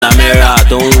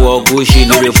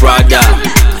Prada.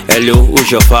 Hello,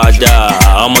 who's your father?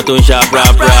 Ọmọ tó ń ṣá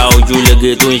prapra,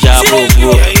 ojúlege tó ń ṣá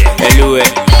fòfò. Hello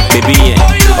baby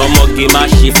ọmọge má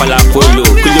ṣe falafolo.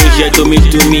 Kí ló ṣe tómi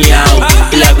àwọn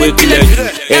ìlàgbé kílẹ̀ jù.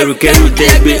 Ẹrùkẹ́rù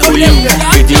tẹ́gbẹ́ ó léwu.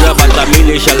 Ìdíra bàtà mi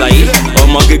lè ṣàlàyé.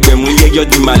 Ọmọge gbẹ̀mú yẹjọ́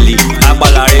di màlè.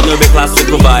 Apàlà rẹ̀ ní ọbẹ̀ classic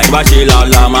over. Ìbá ṣe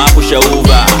làálàá máa push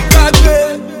over.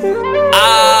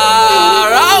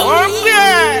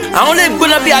 Àwọn lè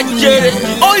gbóná bí ajere.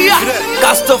 Oh yeah,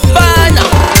 Castofana.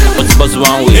 Want to bust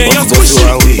one way, want to bust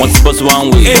one way, want to bust one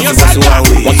way, want to bust one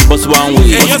way, want to bust one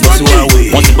way, want to bust one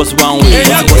way, want to bust one way,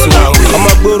 want to bust one way. I'm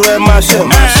a guru and mash up.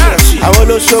 I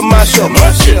will show mash up.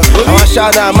 I'm a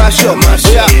shana mash up.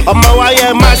 I'm a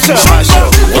wire mash up.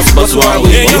 Want to bust one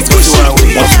way, want to bust one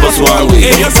way, want to bust one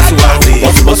way,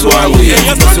 want to bust one way,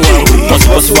 want to bust one way, want to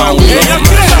bust one way.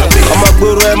 I'm a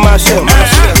guru and mash up.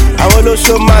 I will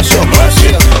show mash up.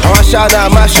 I'm a shana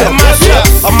mash up.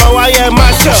 I'm a wire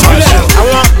mash up.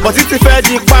 But it's fẹ́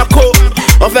di pákó,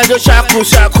 wọ́n fẹ́ jó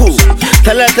ṣàkúṣàkú.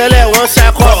 Tẹ́lẹ̀tẹ́lẹ̀ wọ́n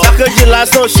ṣàkọ́, pákéjì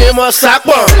lásán ṣe mọ́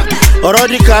sápọ̀n. Ọ̀rọ̀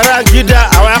di kàràǹgídà,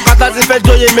 àwọn akátá ti fẹ́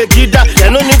jóye mẹ́gídà. They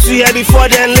no need to hear before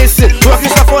they listen. Wọ́n kì í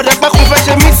sọ fún ọdẹ pákó fẹ́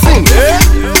ṣe missing.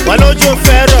 Wọ́n lójú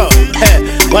fẹ́ rọ̀,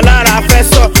 wọ́n lára fẹ́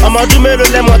sọ. Ọmọ ọdún mélòó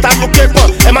lẹ́mọ̀ tábùkẹ́ pọ̀.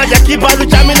 Ẹ má jẹ́ kí bọ́ọ̀lù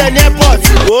jámílẹ̀ ní airport.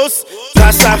 Wos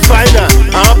kasa finer,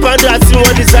 àwọn panda tí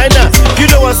wọ́n designer. Kí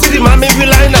ló wọ́n sí di mami bí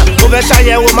liner? Mo fẹ́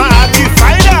ṣàyẹ̀wò máa bí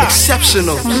finer.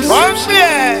 Exceptional. Wọ́n fi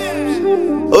ẹ̀.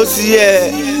 Ó sì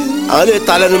yẹ àwọn lè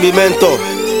ta lẹ́nu bíi mẹ́ńtọ̀.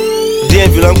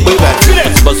 DMV ló ń pè báyìí.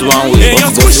 Want to bust one way,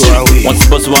 want to bust one way, want to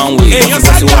bust one way, want to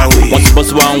bust one way, want to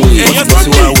bust one way, want to bust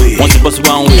one way, want to bust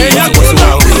one way, want to bust one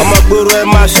way. Ọmọ gbòòrò ẹ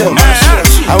máa ṣọ,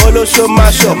 àwọn olóṣó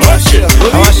máa ṣọ,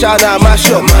 àwọn aṣáná máa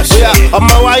ṣọ,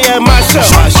 ọmọ wáyé máa ṣọ.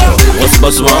 Want to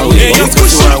bust one way, want to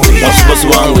bust one way, want to bust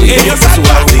one way,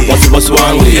 want to bust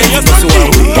one way, want to bust one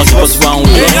way, want to bust one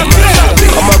way.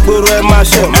 Ọmọ gbòòrò ẹ máa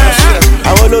ṣọ,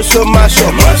 àwọn olóṣó máa ṣọ,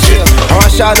 àwọn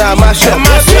aṣáná máa ṣọ,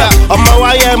 ọmọ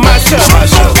wáyé máa ṣọ.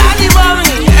 Daddy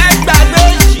mommy, gbàgbé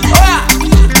òṣì, oya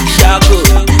ṣàkó,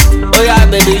 oya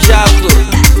bèbè ṣàkó,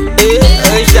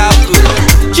 ṣàkó,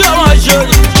 tí ọmọ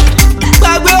ṣòro,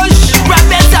 gbàgbé òṣì,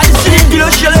 private and city ló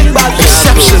ṣe lè gbàgbé.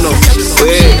 Exceptional.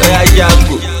 Oya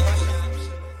ṣàkó.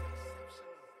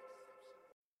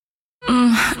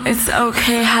 It's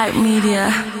okay, hype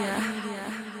media.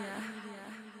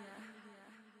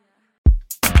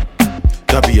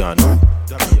 Dabiano,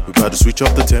 we gotta switch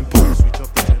up the tempo.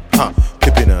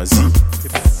 Pippin' a Z,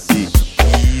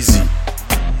 easy.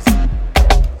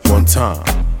 One time.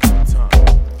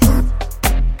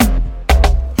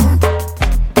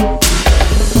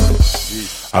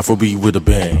 Afrobeat with a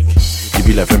bang. You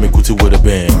be like Femi Kuti with a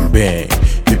bang, bang.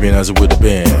 Pippin' as with a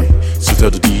bang. So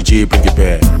tell the DJ bring it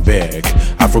back.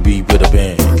 Afrobeat with a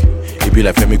bang. You be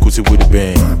like Femi Kuti with a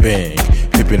bang, bang.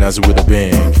 Pippin' as with a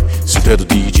bang. So tell the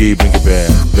DJ bring it back.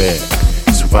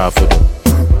 Survive for them.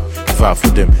 Survive for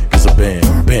them, it's a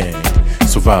bang, bang.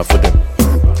 Survive for them.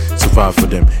 Survive for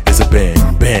them, it's a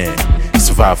bang, bang.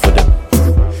 Survive for them.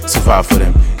 Survive for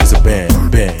them, it's a bang,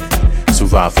 bang.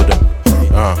 Survive for them.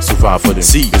 Survive for them.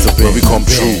 See, it's a bang. When we come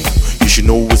true, you should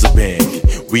know it's a bang.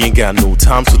 We ain't got no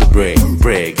time to the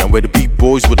brag. And where the big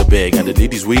boys with a bag and the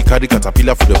ladies we carry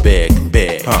caterpillar for the bag.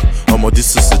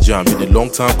 This is a jam. Been a long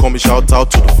time coming. Shout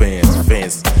out to the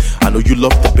fans. I know you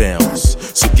love the bounce,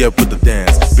 so get with the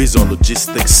dance. Based on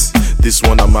logistics, this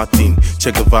one I'm at in.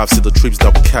 Check the vibes, see the trips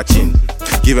that we're catching.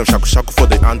 Give them shaku for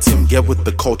the anthem. Get with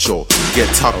the culture, get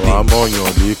tapped in. I'm on your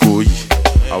Leko.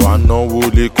 I want no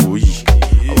Leko.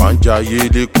 I want Jaye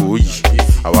Leko.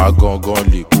 I want Gongon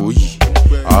Leko.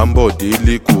 I'm body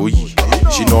Leko.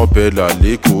 She no bella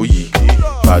Leko.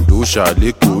 Badosha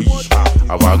Leko.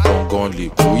 I want Gongon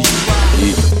Leko.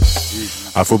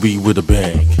 Afrobeat with a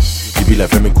bang. You be like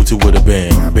Femi Kuti with a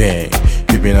bang, bang.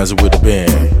 Pippin' as with a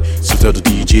bang. So tell the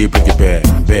DJ bring it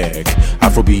back.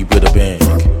 Afrobeat with a bang.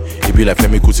 You be like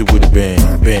Femi Kuti with a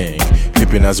bang, bang.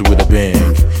 Pippin' as with a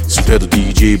bang. So tell the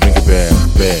DJ bring it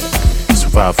back.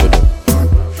 Survive for them.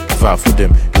 Survive for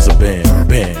them, it's a bang,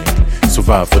 bang.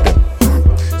 Survive for them.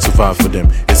 Survive for them,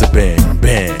 it's a bang,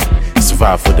 bang.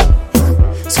 Survive for them.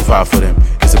 Survive for them,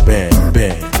 it's a bang,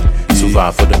 bang.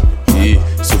 Survive for them.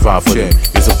 Survive for them,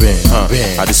 it's a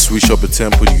bang. I just switch up the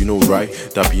tempo, you know, right?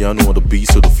 That piano on the beat,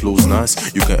 so the flow's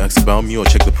nice. You can ask about me or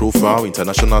check the profile.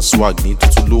 International swag, need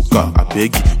to look up. I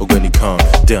beg you, or when you calm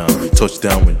down.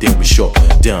 Touchdown when then we shut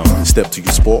down. Step to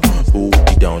your spot, hold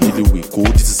it down. Little we go,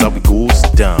 this is how it goes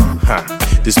down.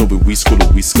 This no be whisker or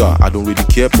whisker. I don't really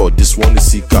care, but this one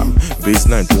is Sika.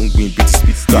 Baseline, don't win, beat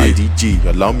speed sky. DJ,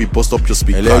 allow me bust up your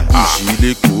speaker.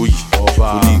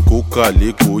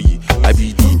 I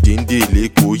be the dende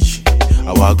Leko.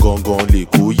 Awa gongon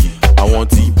Leko. àwọn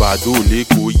tí ìbàdó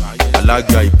lẹ́kọ̀ọ́ yìí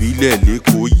alága ìbílẹ̀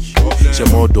lẹ́kọ̀ọ́ yìí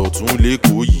ṣẹmọ́dọ̀tún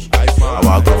lẹ́kọ̀ọ́ yìí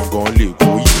àwa gangan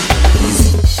lẹ́kọ̀ọ́ yìí.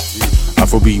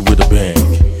 Afrobeat with a bang,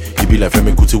 it be like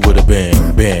Femi Kuti with a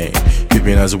bang, bang.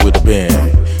 Pippin as with a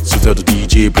bang, so tell the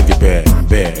DJ bring it back,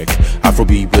 back.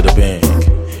 Afrobeat with a bang,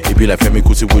 it be like Femi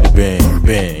Kuti with a bang,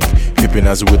 bang. Pippin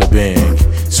as with a bang,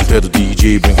 so tell the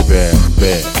DJ bring it back,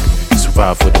 back.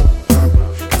 Survive for them,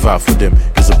 survive for them,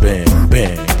 it's a bang,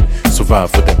 bang. Survive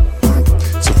for them,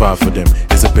 survive for them,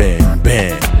 it's a bang,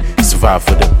 bang. Survive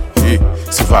for them, yeah.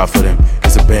 Survive for them,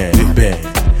 it's a bang, bang.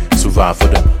 Survive for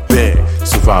them, bang.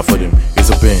 Survive for them, it's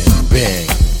a bang, bang.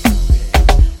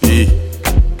 Yeah,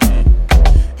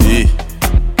 yeah,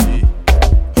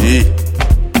 yeah,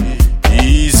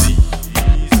 easy.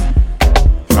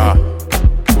 Ah,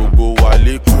 gbogbo wa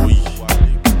lẹ́kọ̀ọ́ yìí.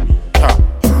 Ha,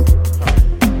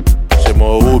 ṣe mọ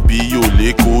Obi yóò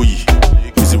lẹ́kọ̀ọ́ yìí.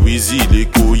 Wizzy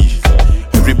lẹ́kọ̀ọ́ yìí.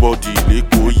 Everybody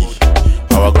lẹ́kọ̀ọ́ yìí.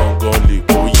 Àwa gangan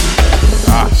lẹ́kọ̀ọ́ yìí.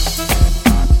 Ah,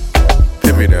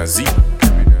 Pippin Z,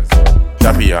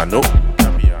 that piano.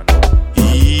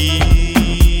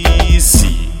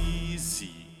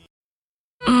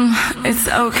 It's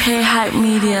okay, hype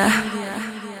media.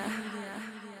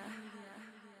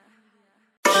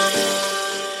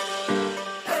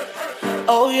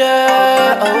 Oh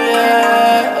yeah, oh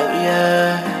yeah, oh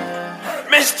yeah.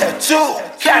 Mr.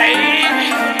 2K.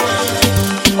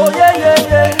 Oh yeah, yeah,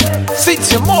 yeah.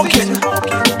 City Morgan.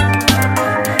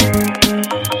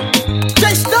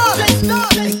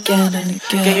 Again and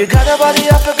again. Yeah, you got a body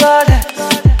of a goddess.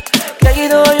 Yeah, you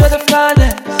know you're the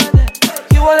finest.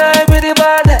 You wanna act with the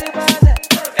baddest.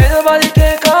 Ain't nobody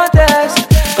can contest.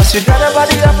 Cause you got a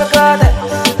body of a goddess.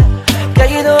 Yeah,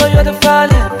 you know you're the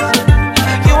finest.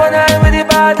 You wanna act with the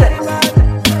baddest.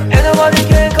 Ain't nobody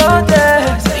can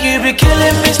contest. You be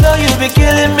killing me slow, you be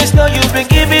killing me slow, you been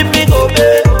giving me go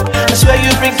babe. I swear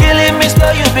you been killing me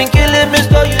slow, you been killing me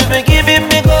slow, you been giving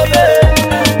me go babe.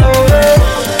 Oh yeah,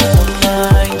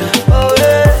 oh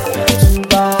yeah, too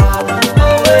bad,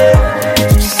 oh yeah,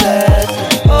 too sad,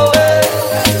 oh yeah.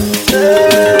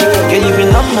 Yeah, you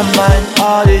been on my mind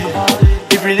all day.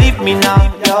 If you leave me now,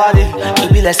 you're it. It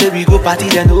be like say we go party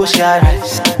then no share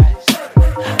rice,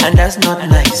 and that's not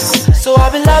nice. So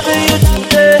I've been loving you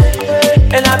today,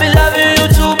 and I've been loving you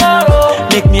tomorrow.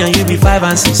 Make me and you be 5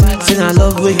 and 6. Say I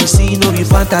love where you see, no be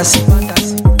fantasy.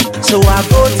 So I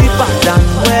go deeper than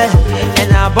well,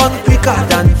 and I burn quicker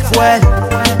than fuel.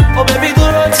 Oh baby, do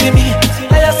not see me.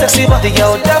 I just sexy body,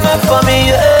 yo, damn it for me,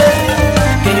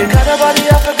 yeah. Yeah, you got a body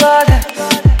of a goddess.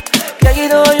 Yeah, you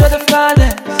know you're the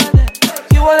finest.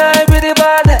 You wanna act with the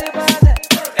baddest.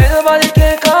 Ain't nobody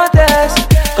can contest.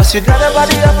 Cause you got a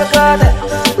body of a goddess.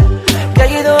 Yeah,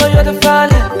 you know you're the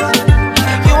finest.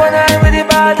 You wanna act with the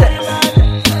baddest.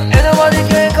 Ain't nobody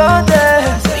can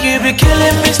contest. You be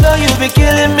killing me slow, you be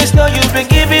killing me slow, you been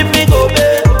giving me go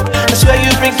babe. I swear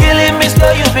you been killing me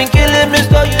slow, you been killing me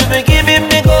slow, you been giving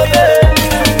me go babe.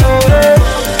 Oh yeah,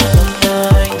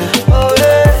 oh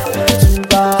yeah, too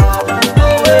bad,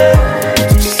 oh yeah,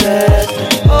 too sad,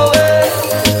 oh yeah.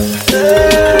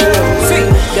 See,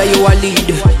 yeah you a lead,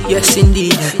 yes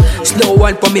indeed. Slow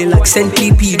one for me like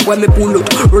centipede. When me pull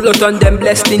out, roll out on them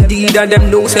blessed indeed. And them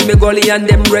know say me gully and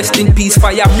them rest in peace.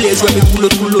 Fire blaze when me pull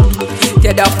out, pull out.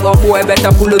 Get that floor boy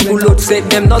better pull out. Save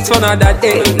them nuts for another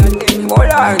day. Hold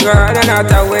on girl,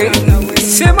 another way.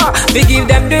 Simmer, we give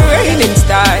them the raining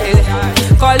style.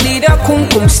 Call it the kum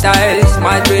kum style.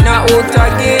 My brain are out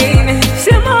again.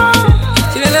 Simmer,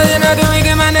 she doesn't know the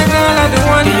wicked man, the girl of the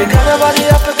one. You got a body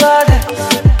of a goddess.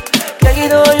 Yeah, you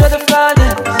know you're the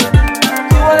finest.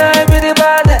 You wanna act with the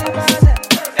baddest.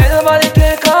 Ain't nobody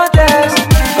can contest.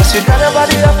 Cause you got a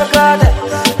body of a goddess.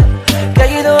 Yeah,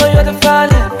 you know you're the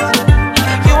finest.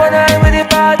 You wanna act with the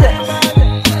baddest.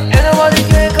 Ain't nobody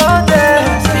can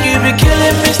contest. You be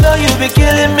killing me slow, you be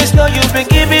killing me slow, you been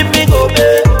giving me go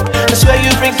babe. I swear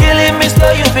you been killing me slow,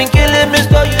 you been killing me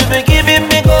slow, you been giving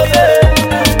me go babe.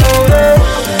 Oh yeah,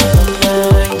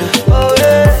 oh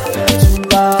yeah, too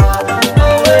bad,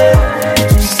 oh yeah,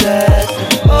 too sad,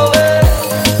 oh yeah.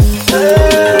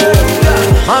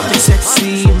 Mommy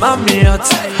sexy, mommy hot,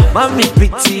 mommy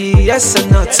pretty, yes or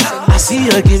not. I see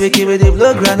her give it the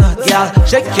blood granite. Yeah,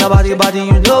 shake your body,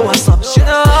 you know what's up. She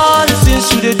know all the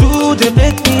things you they do, they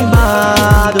make me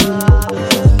mad.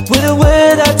 With the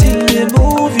way that thing they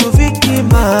move, you make me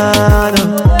mad.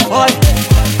 Boy,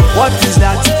 what is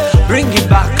that? Bring it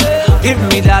back, give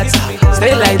me that.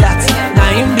 Stay like that,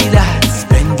 now him be that.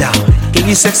 Bend down, give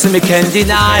me sex and me can't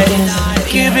deny.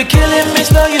 You be killing me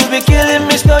slow, you be killing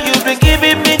me slow, you been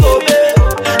giving me go babe.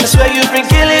 I swear you been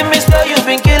killing me slow, you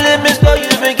been killing me slow, you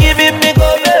been giving me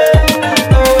go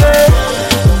babe. Oh yeah.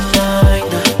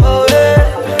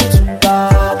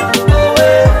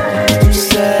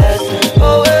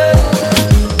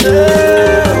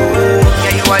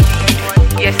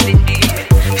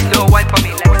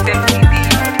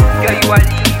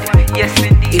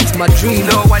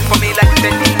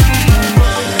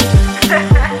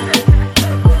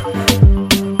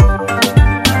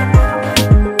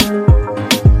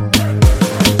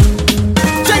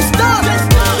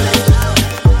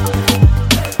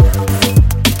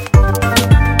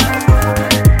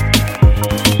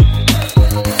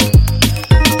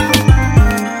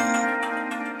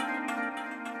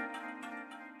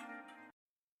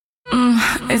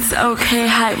 okay,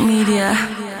 hype media.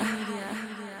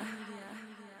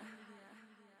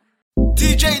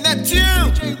 DJ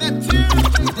Neptune.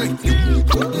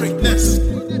 Greatness.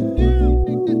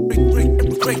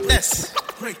 Greatness.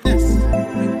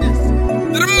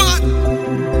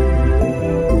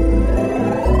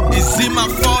 Is it my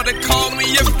fault they call me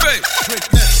a fake?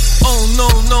 Oh no,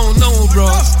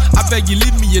 bros. I beg you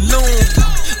leave me alone.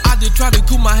 I did try to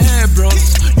cool my hair,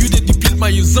 bros. You did deplete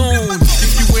my zone.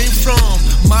 If you ain't from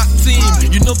my team,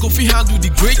 you know go fi handle the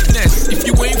greatness. If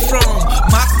you ain't from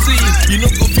my team, you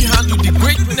know go fi handle the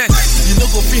greatness. You know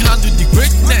go fi handle the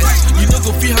greatness. You know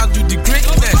go fi handle the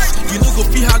greatness. You know go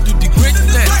fi handle the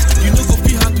greatness. You know go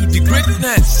fi handle the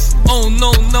greatness. Oh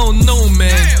no,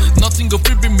 man. Nothing go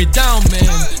fi bring me down, man.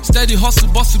 Steady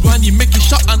hustle, bustle, granny, make it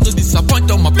short and no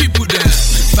disappoint all my people then.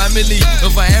 Family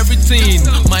over everything,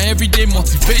 my everyday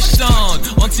motivation.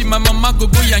 Until my mama go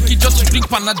Yankee just to drink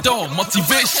Panadol,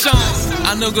 motivation.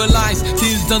 I no go lies,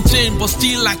 things don't change, but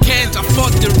still I can't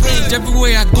afford the range.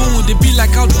 Everywhere I go, they be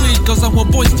like outrage, cause our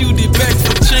boys still they beg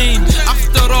for change.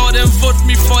 After all, them vote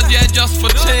me for there just for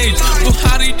change.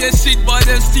 Buhari they sit, but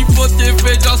them still vote they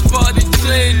pay just for the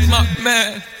change, my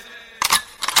man.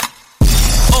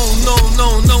 Oh no,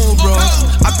 bros.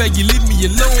 I beg you leave me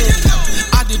alone.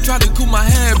 I did try to cool my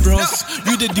hair, bros.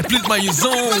 You did deplete my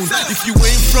zone. If you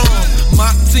ain't from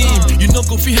my team, you know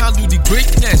go fi handle the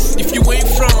greatness. If you ain't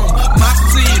from my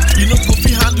team, you know go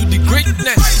fi handle the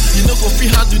greatness. You know go fi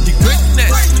handle the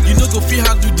greatness. You know go fi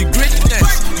handle the greatness.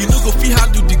 You know go fi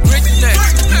handle the greatness.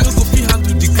 You know go fi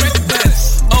handle the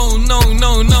greatness. Oh no,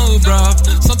 bro.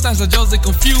 Sometimes I just get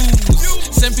confused.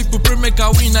 Same people pray make I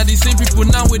win, are the same people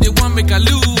now where they want make I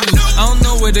lose. I don't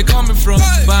know where they coming from,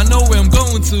 but I know where I'm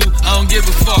going to. I don't give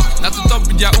a fuck. Not to talk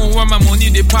with their own, why my money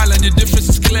they pile and the difference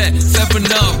is clear. 7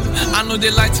 up. I know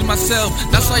they lie to myself.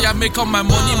 That's why I make all my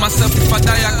money myself. If I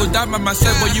die, I go die by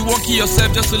myself. But you won't kill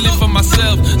yourself just to live for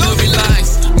myself. No be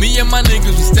lies. Me and my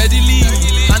niggas we steadily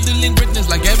handling greatness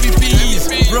like every piece.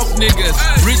 Broke niggas,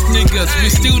 rich niggas, we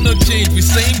still no change. We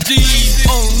same G.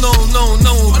 Oh no,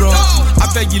 bro. I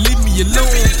beg you leave me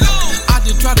alone. I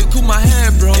did try to cool my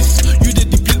hair, bros. You did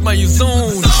deplete my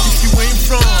zone. If you ain't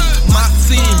from my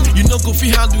team, you know go fi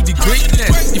handle the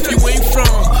greatness. If you ain't from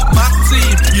my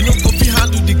team, you know go fi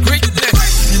handle the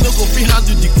greatness. You know go fi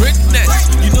handle the greatness.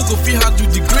 You know go fi handle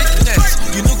the greatness.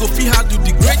 You know go fi handle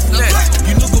the greatness.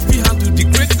 You know go fi handle the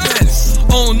greatness.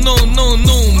 Oh no,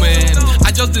 man.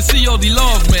 I just they see all the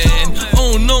love, man.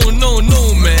 Oh no,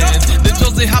 man. They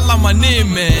just they holla my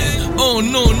name, man. Oh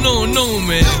no,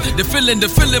 man. They feeling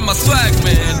my swag,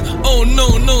 man. Oh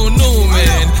no,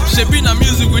 man. Shaping our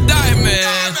music we die,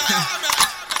 man.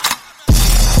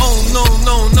 Oh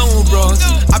no, bros.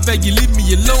 I beg you leave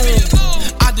me alone.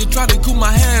 I did try to cool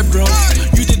my hair, bros.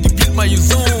 You did deplete my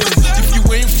zone. If you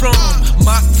ain't from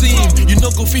my team, you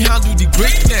know go fi handle the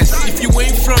greatness. If you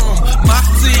ain't from my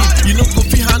team, you know go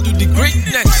fi handle the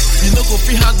greatness. You know go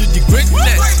fi handle the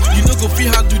greatness. You know go fi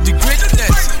handle the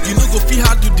greatness. You know go fi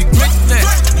handle the greatness.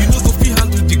 You know go fi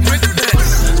handle the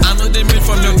greatness. I know they made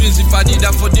from your dreams. If I did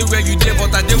that for the way you did,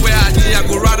 but I did where I did. I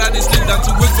go rather this thing than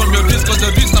to wait from your dreams. Cause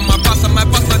your dreams are my past and my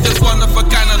past are just one of a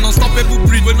kind. And unstoppable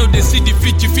breed. When no they see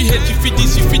defeat, you feel hate, you feel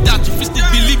this, you feel that, you feel still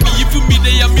believe me. You feel me,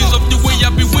 they are means of the way I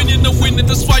be winning and winning.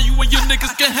 That's why you and your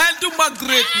niggas can handle my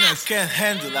greatness. Can't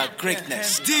handle our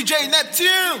greatness. DJ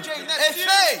Neptune,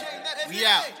 F.A. We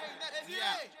out.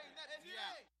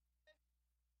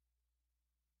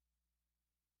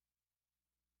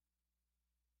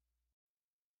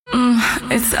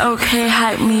 It's okay,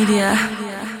 hype media.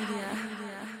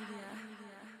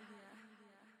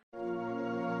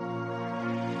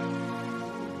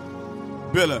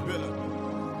 Billa.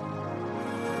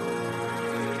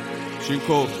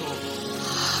 Shinko.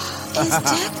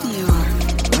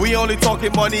 We only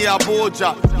talking money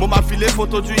Abuja. Mama file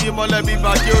photo to you, let me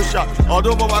back your shot.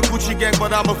 Although Mama Gucci gang,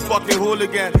 but I'm a fucking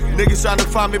hooligan. Niggas trying to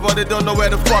find me, but they don't know where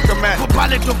the fuck I'm at.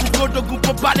 Popale dogu godogu,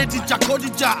 popale dija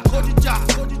kodija.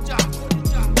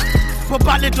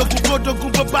 Popale dogu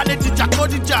godogu, popale dija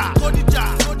kodija.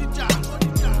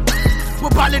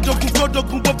 Popale dogu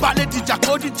godogu, popale dija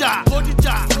kodija.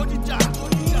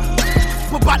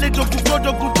 Popale dogu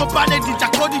godogu, popale dija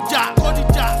kodija.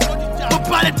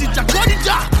 Popale dija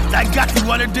kodija. Like got you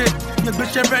one a day, you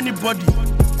bet share anybody.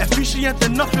 Efficient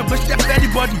enough, you bet share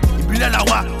anybody. Ibile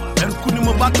lawa, erukuni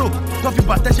mo bato. Tofi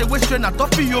bateshe we straight na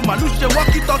tofi yo malushe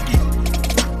walkie talkie.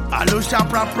 Alo sha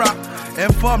pra pra,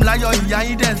 inform la yo iya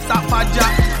yin den safaja.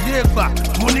 Yegba,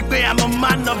 money pay, I'm a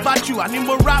man of virtue. I need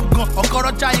more rap gun, or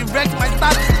Korocha erect my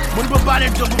statue. Money go ballet,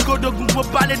 go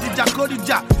ballet, the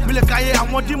Jakodija. Milekaye, I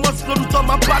want him to go to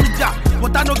my Pamija.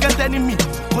 But I don't get enemy.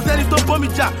 But then it's no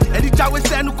Bomija. And the Jawe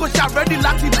say, no coach, ready,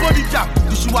 Lati Bodija.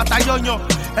 You should what I young.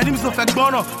 Enemies of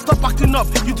Egbono, stop acting up.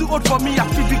 You too old for me, I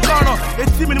feel the corner.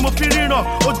 18 minutes, Firino,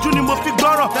 or Juni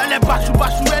Mofigoro. Tell them,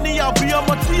 Bashu, any of you,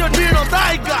 Motio, Dino,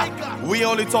 Tiger. We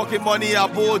only talking money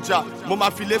at Boja.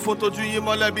 Mama file photo do you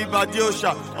let me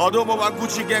Badiosha. Although Mama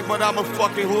Gucci gang, but I'm a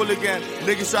fucking hooligan.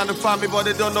 Niggas trying to find me, but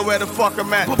they don't know where the fuck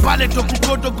I'm at. Popale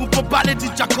dogu popale di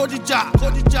Jakodija.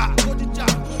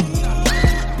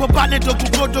 Popale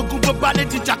dogu popale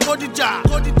di Jakodija.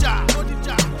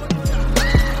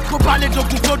 Popale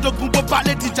dogu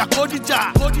popale di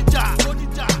Jakodija.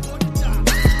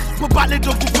 Popale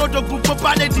dogu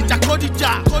popale di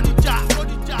Jakodija.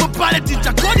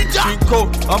 Chico,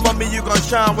 I'm on me, you gon'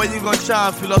 shine, where you gon'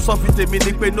 shine. Philosophy to me,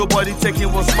 pay nobody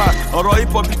taking what's mine. Or hip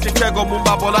hop, you take go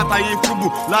mumba, bolata, you fubu.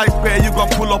 Like pay, you gon'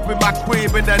 pull up with my queen,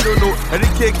 but I don't know. And the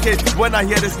KK, when I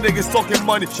hear this niggas talking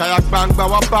money, Shayak bang, bang,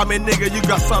 one bang, me nigga, you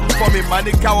got something for me. My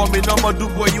nigga, want me, no more do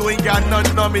boy, you ain't got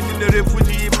nothing on me. In the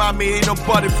refugee, mommy, ain't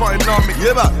nobody frontin' on me.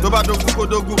 Yeah, but nobody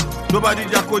dogu, nobody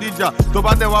Jakodija,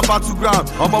 nobody one battleground,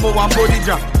 I'm on one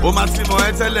bodija. Oh, my team,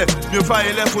 on tele, you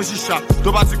find left for shisha.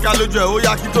 Ti kalojo o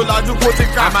ya ki to laju ko ti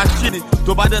ka machine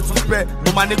to ba de tun pe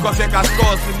mo ma ni ko fe ka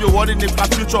scores mi o worry nípa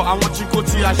future àwọn chiko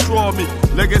ti assure me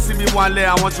legacy mi wan le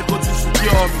àwọn chiko ti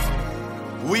secure me.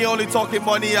 We only talking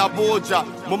money at Boja.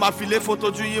 Mo ma file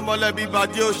photo ju yin mo le bi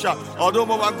Badiosha. Although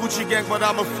mo wa Gucci gang, but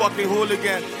I'm a fucking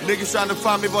hooligan. Niggas trying to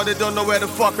find me, but they don't know where the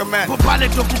fuck I'm at. Popale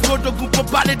dogu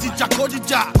popale di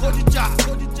Jakodija.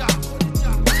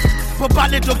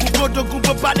 Popale dogu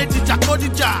popale di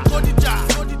Jakodija.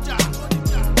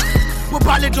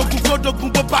 Popale dogu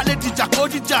popale di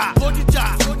Jakodija.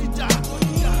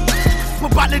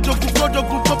 Popale dogu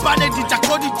popale di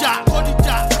Jakodija.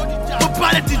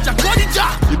 Popale di Jakodija.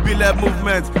 Ibile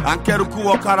movement and Keruku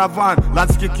or caravan.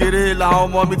 Let's kick it la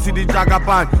ọmọ mi ti di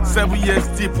Jagaban. 7 years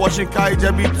deep watching Kai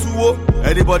Jebi 2.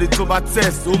 Anybody to my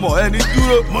test, Umo any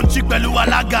duro. Monchi pẹ̀lú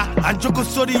alága and joko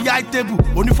sórí high table.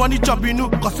 Only funny chop inú,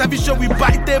 cause every show we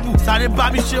buy table. Sáré bá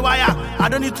mi ṣe wáyà, I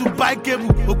don't need to buy cable.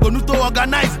 Ògbónú tó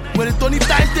organize, wèrè tó ní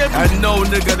timetable. I know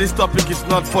nigga, this topic is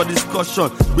not for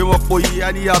discussion. Gbé wọn po yìí,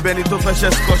 ẹni abẹni tó fẹ́ ṣe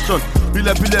excursion.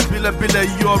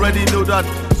 Bílẹ̀, you already know that.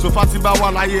 So Fatiba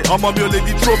wà láyé, ọmọ mi ò lè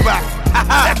di throwback.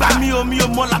 Ẹgbà mi ò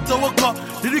mọ látọwọ́ kan.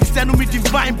 Lyrics ẹnu mi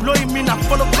divine, blowing me na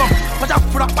follow come. Pàjá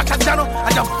fura pàjá jáná,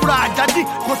 àjà fura àjádì.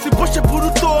 Kò sí bó ṣe burú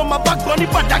tó, ọmọ bá gbọ́ ní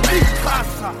Badagry.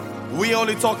 We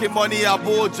only talking money at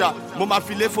Boja. Mo ma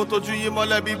file photo ju yin mo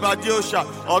le bi Badiosha.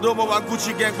 Although mo wa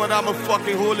Gucci gang, but I'm a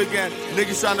fucking hooligan.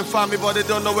 Niggas trying to find me, but they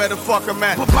don't know where the fuck I'm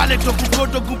at. Popale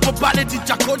dogu popale di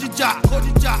Jakodija.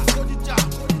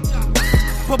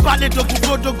 Popale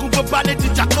dogu popale di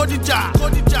Jakodija.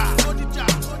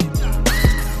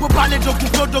 Popale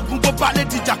dogu popale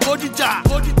di Jakodija.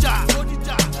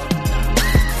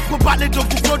 Popale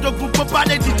dogu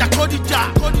popale di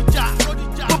Jakodija.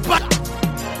 Popale.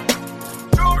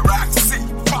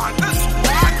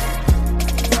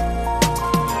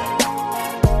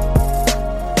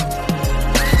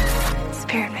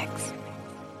 Spirit mix.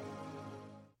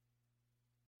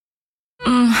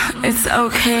 It's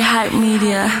okay, hype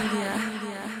media.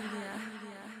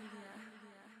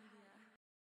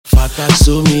 Faka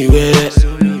so me with it,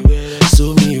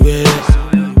 so me with it,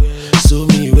 so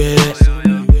me with it.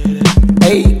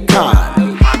 Hey, Con,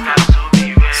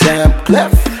 Sam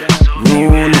Clef,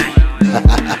 Rooney.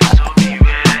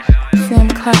 Sam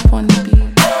Clap on the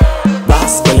beat.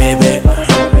 Baskelebe,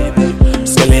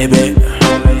 skelebe,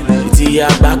 iti ya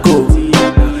bako,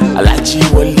 alachi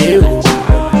wole.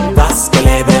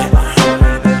 Baskelebe,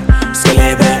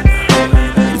 skelebe,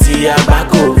 iti ya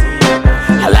bako,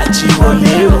 alachi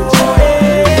wole.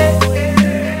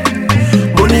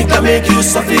 Monica make you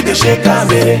suffer the shake of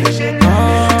me.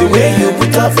 The way you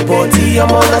put off your body,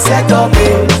 I'm on a set of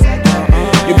it.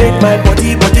 You make my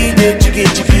body the jiggy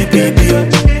baby.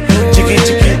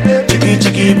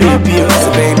 Jiggy baby. So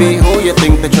baby, who you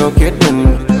think that you're kidding?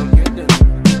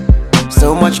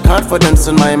 So much confidence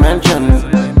in my mansion.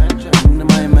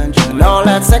 And all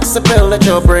that sex appeal that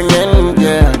you're bringing,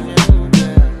 yeah.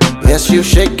 Yes, you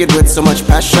shake it with so much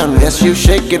passion. Yes, you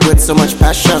shake it with so much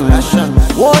passion.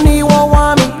 Woni wa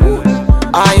wami,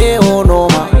 aye o no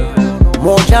ma,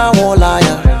 moja wo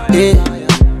liar, eh.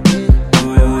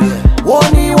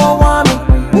 Woni wa wami,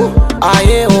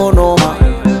 aye o no ma,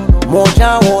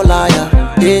 moja wo liar,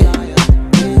 eh.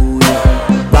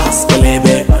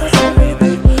 Baskelebe,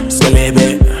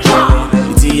 skelebe,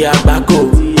 iti ya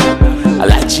bako,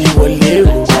 alachi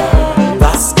wole.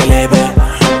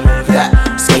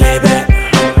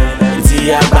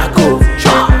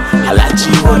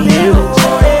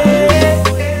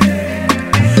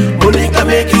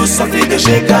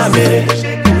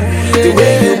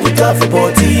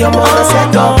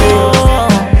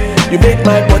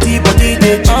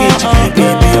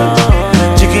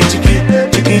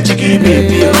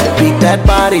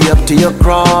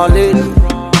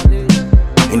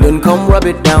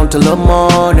 the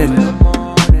morning.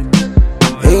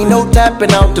 Ain't no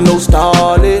tapping out to no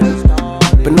stalling.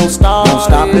 But no stop, don't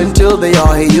stop until they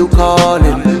all hear you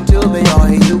calling.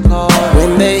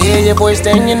 When they hear your voice,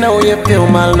 then you know you feel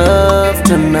my love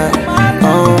tonight.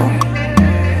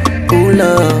 Ooh,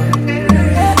 love.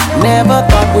 Never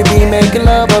thought we'd be making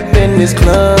love up in this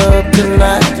club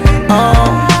tonight.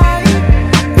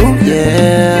 Ooh,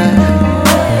 yeah.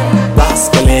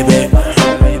 Baskelebe,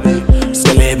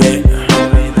 skelebe,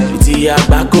 iti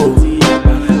agbako,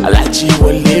 alachi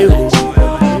woleo.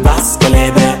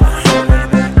 Baskelebe,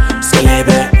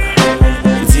 skelebe,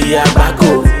 iti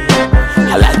agbako,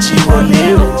 alachi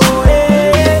woleo.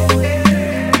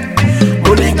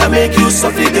 Monica make you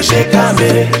suffer the shake and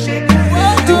baby.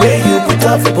 The way you put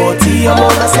up your body, I'm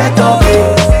on a set up,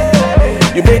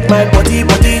 you make my body,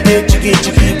 the chicky,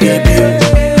 chicky, baby.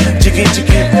 Chicky,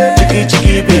 chicky, chicky,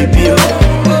 chicky, baby.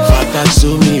 Fata,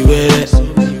 show me where it,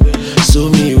 show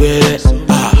me where it,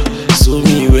 show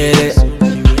me where it,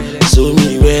 show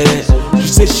me where it. She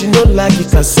say she don't like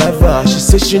it cassava, she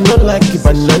say she don't like it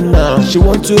banana. She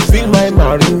want to feel my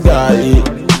moringa,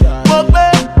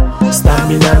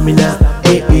 Stamina, mina,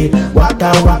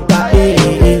 waka, waka,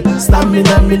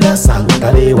 Stamina, mina,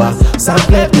 sankarewa,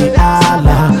 sample me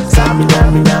ala.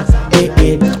 Stamina, mina,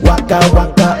 waka,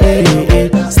 waka,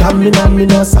 Stamina,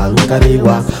 mina,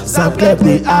 sankarewa, sample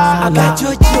me ala.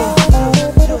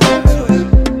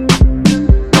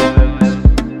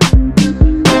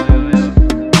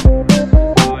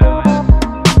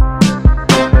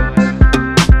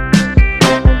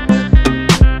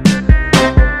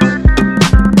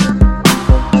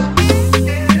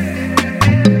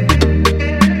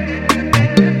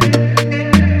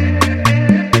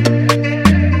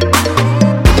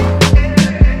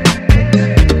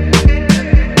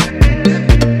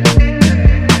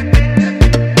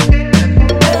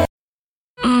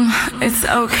 It's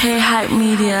okay, hype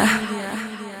media.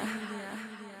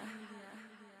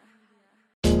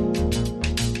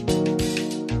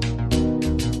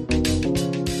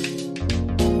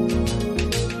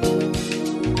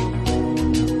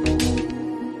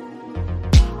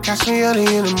 Catch me early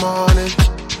in the morning.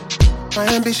 My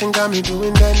ambition got me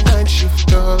doing that night shift,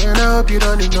 dog, and I hope you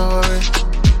don't ignore it.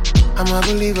 I'm a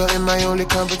believer in my only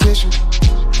competition.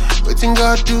 Waiting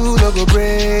God do, no go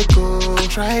break, oh.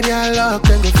 Try their luck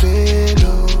and go fail,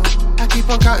 oh. I keep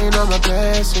on counting on my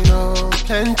blessings, oh.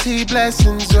 Plenty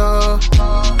blessings, oh.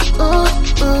 Oh,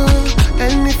 oh.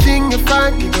 Anything you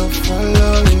find, you gon'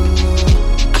 follow you.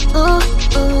 Oh,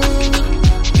 oh.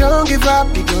 Don't give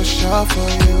up, it go short for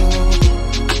you.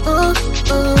 Oh,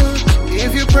 oh.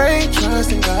 If you pray,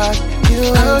 trust in God,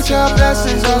 you want your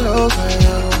blessings all over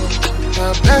you.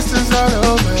 Your blessings all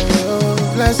over you.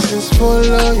 Blessings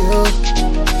follow you.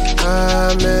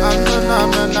 Amen. Amen,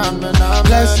 amen, amen.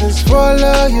 Blessings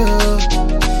follow you.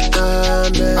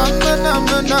 Amen. Amen,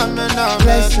 amen, amen, amen.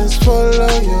 Blessings follow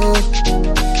you.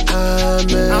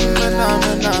 Amen. Amen,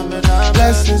 amen, amen, amen.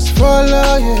 Blessings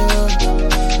follow you.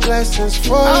 Blessings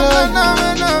follow you.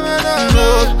 Amen, amen, amen,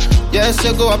 amen. Yes, I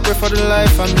go, I pray for the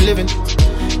life I'm living,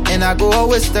 and I go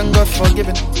always thank God for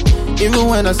giving. Even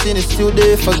when I sin, it's still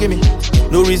there, forgive me.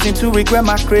 No reason to regret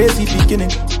my crazy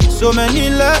beginning. So many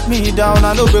let me down,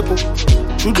 I no break up.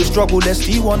 Through the struggle, there's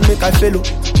still one make I fail.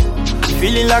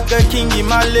 Feeling like a king in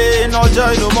my lane, no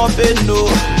joy, no more pain, no.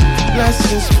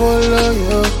 Blessings follow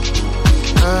you.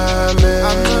 Amen.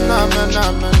 Amen, amen,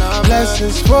 amen, amen.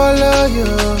 Blessings follow you.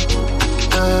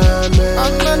 Amen.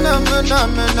 Amen, amen,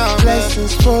 amen, amen.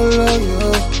 Blessings follow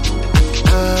you.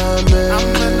 Amen.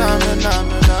 Amen, amen, amen,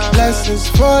 amen. Blessings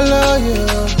follow you.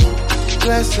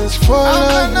 Blessings follow you.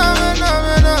 Amen, amen,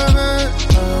 amen, amen.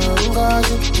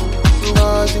 Ngozi,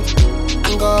 Ngozi,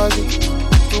 Ngozi,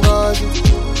 Ngozi,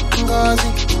 Ngozi,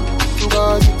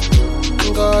 Ngozi,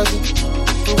 Ngozi,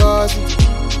 Ngozi,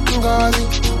 Ngozi,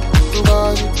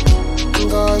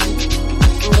 Ngozi,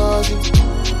 Ngozi,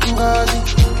 Ngozi,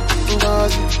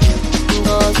 Ngozi,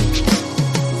 Ngozi.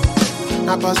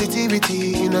 Now positivity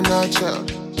in a nutshell.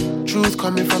 Truth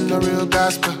coming from the real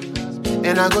gospel.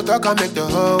 And I go talk and make the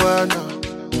whole world know.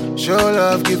 Show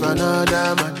love, give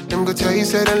another man. Them go tell you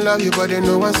say they love you, but they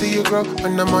no one see you grow.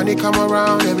 When the money come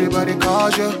around, everybody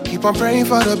calls you. Keep on praying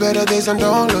for the better days and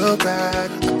don't look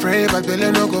back. I pray but Billy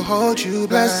no go hold you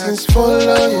back. Blessings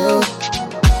follow you.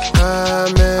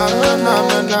 Amen. Amen,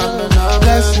 amen, amen, amen.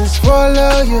 Blessings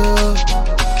follow you.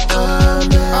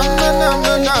 Amen. Amen,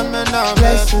 amen, amen, amen.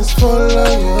 Blessings follow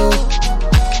you.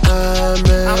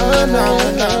 Amen. Amen,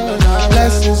 amen, amen, amen.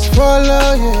 Blessings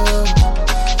follow you.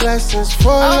 Blessings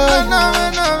follow you. Amen,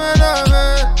 amen, amen,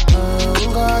 amen.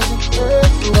 Ngozi,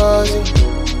 Ngozi,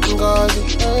 Ngozi,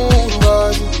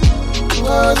 Ngozi,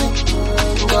 Ngozi,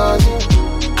 Ngozi,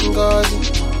 Ngozi,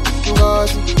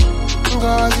 Ngozi,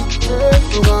 Ngozi,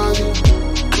 Ngozi,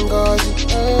 Ngozi,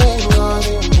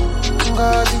 Ngozi,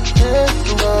 Ngozi,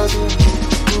 Ngozi,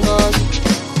 Ngozi.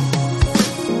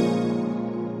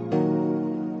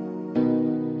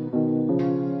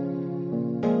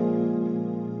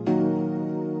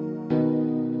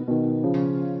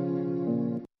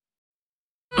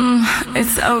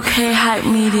 It's okay, hype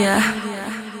media.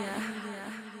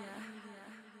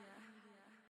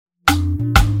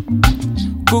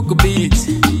 Cook beats.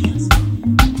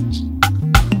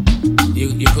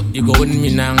 You go with me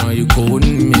now, or you go with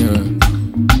me.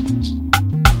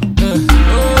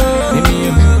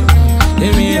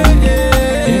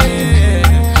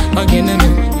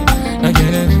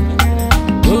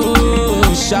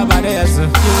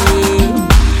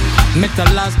 Met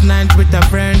her last night with a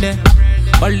friend.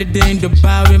 Holiday in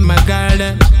Dubai with my girl.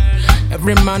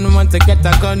 Every man want to get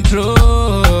a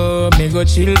control. Me go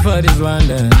chill for this one.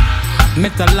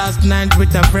 Met her last night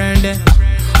with a friend.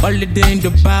 Holiday in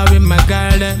Dubai with my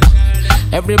girl.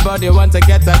 Everybody want to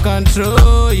get a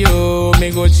control. Yo,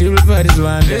 me go chill for this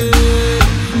one.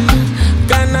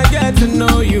 Can I get to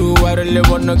know you? I really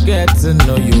wanna get to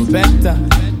know you better.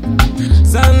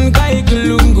 San kai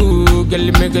kulungu,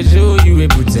 girl, make a show you a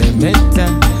put a meta.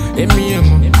 Emi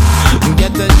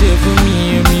get a shit for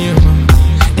me,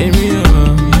 Emi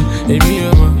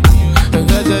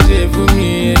get a shit for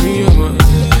me, Emi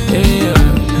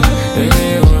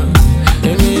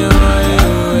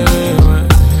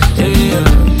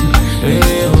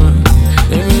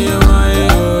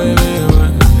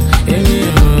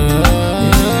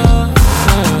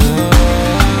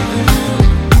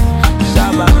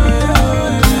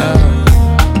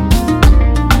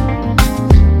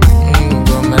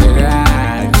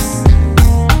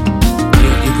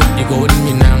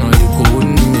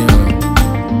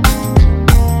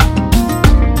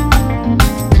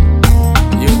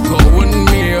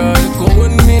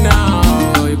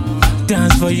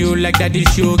like Daddy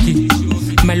Shoki.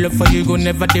 My love for you go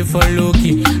never dey for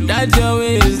Loki. That's your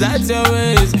ways,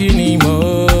 skinny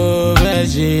more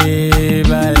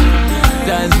vegetable.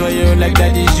 Dance for you like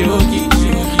Daddy Shoki.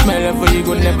 My love for you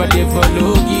go never dey for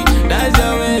Loki. That's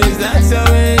your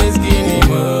ways, skinny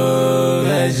more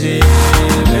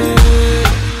vegetable.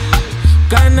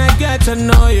 Can I get to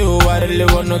know you? I really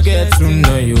wanna get to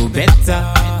know you better.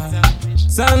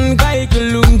 San kai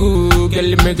kulungu,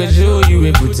 girl, make a show you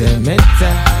a put a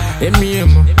meta. Emi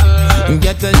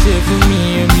get a shit for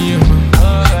me, Emi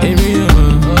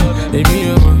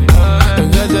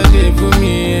get a shit for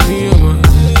me, Emi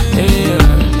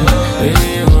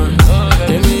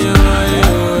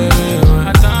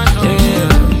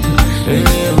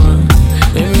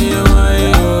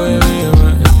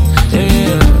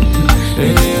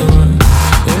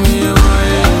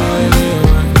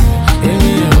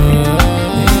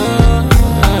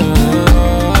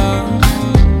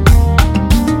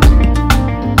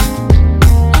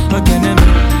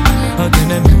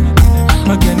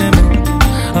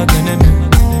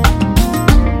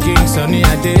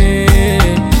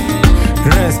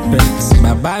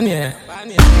Banya.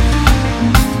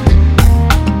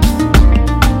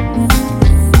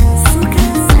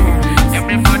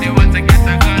 Everybody wants to get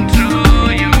a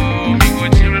control. You me go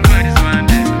chill for this one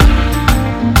day.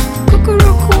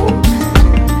 Kukuruku.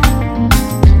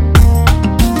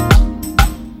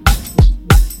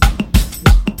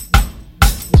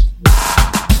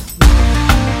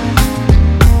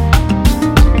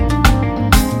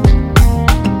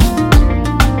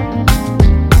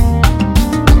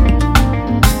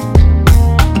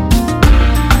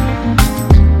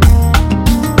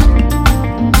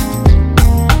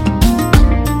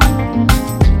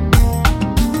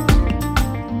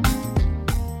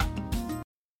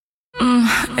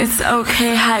 It's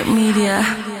okay, hype media.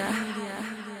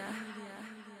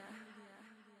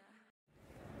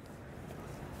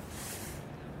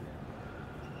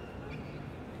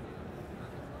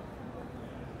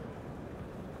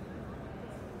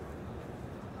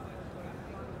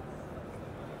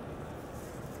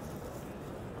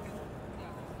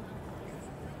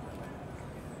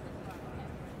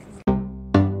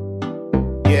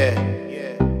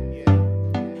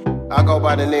 I go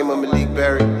by the name of Malik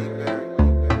Berry.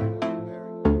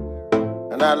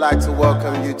 And I'd like to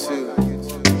welcome you to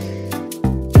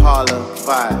Parlor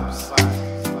Vibes,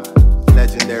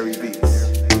 Legendary Beats.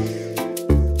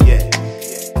 Yeah.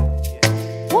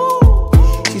 Woo!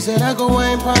 She said I go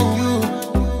wine pon you.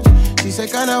 She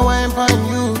said can I wine pon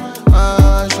you?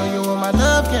 Show you what my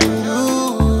love can do.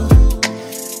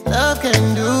 Love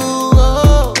can do.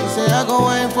 Oh, she said I go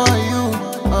wine for you.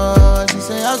 She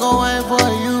said I go wine for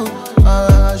you.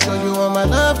 Show you what my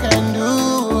love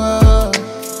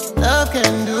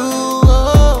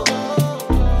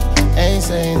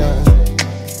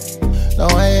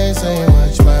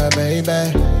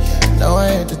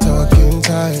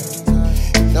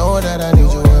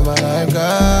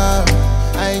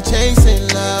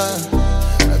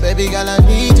Baby girl, I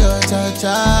need your touch.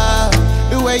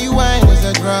 The way you whine is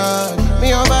a drug.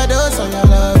 Me overdose on your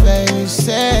love, and you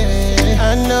say,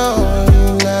 I know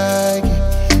you like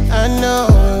it. I know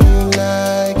you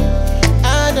like it.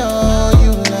 I know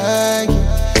you like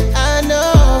it. I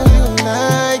know you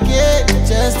like it.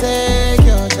 Just take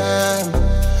your time.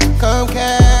 Come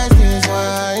catch this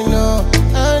wine.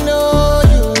 I know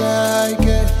you like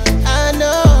it. I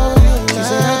know you like it. She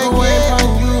said I go wine on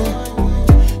you.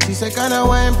 She said can I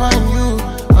wine on you?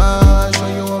 Show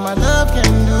you what my love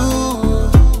can do.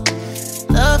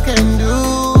 Love can do.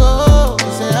 Oh,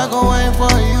 she say I go wine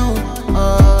for you.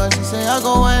 She say I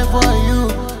go wine for you.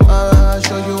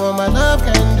 Show you what my love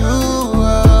can do.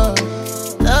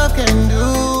 Love can do.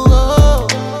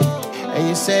 And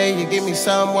you say you give me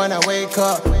some when I wake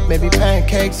up. Maybe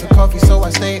pancakes or coffee so I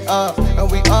stay up.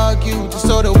 And we argue just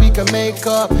so that we can make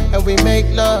up. And we make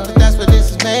love, but that's what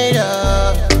this is made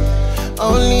of.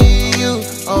 Only you,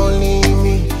 only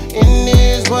me. In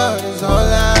this world is all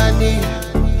I need.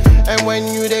 And when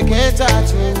you get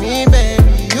touch with me, baby,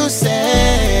 you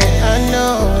say I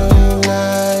know you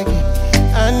like it.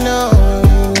 I know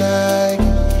you like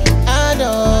it. I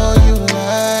know you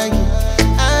like it.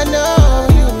 I know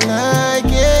you like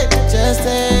it. Just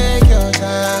take your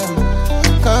time.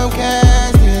 Come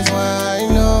catch this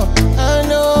wine. I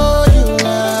know you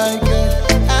like it.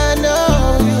 I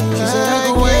know you like it. She said I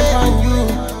go wine on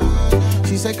you.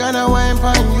 She said can I wine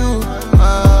on you?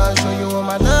 Show you what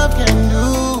my love can do.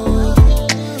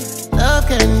 Love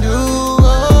can do.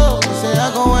 Oh, she say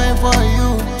I go wine for you.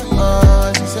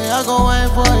 She say I go wine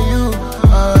for you.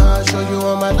 Show you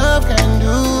what my love can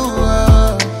do.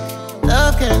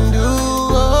 Love can do.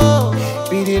 Oh,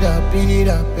 beat it up, babe.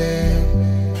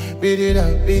 Beat it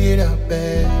up,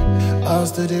 babe.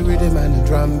 Bounce to the rhythm and the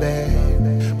drum,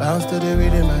 babe. Bounce to the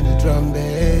rhythm and the drum,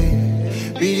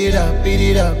 babe. Beat it up,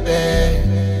 babe.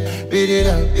 Beat it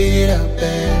up,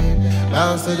 babe.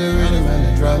 Bounce to the rhythm and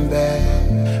the drum,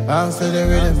 babe. Bounce to the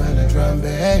rhythm and the drum,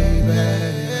 baby.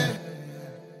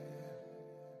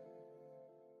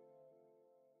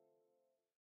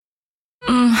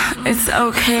 It's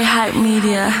okay, hype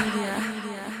media.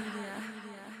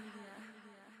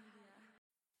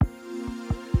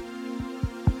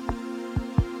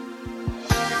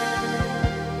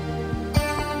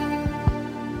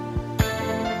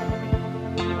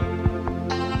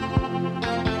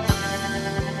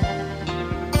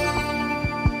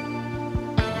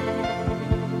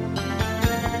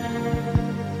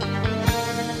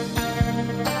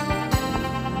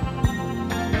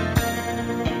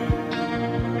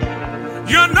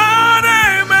 You're not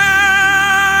a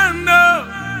man, no.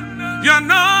 You're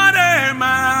not a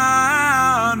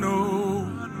man, no.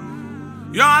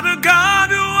 You're the God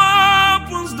who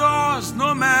opens doors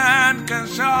no man can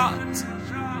shut.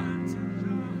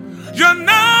 You're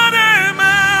not a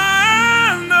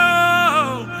man,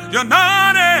 no. You're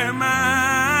not a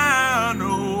man,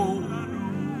 no.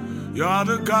 You're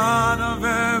the God of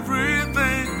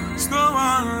everything. There's no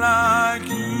one like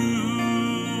you.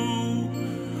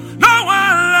 No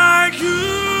one like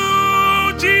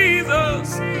you,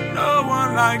 Jesus. No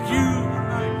one like you.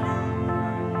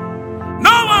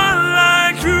 No one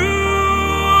like you.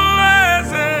 I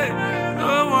say,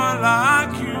 no one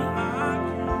like you.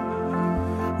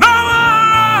 No one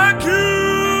like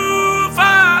you,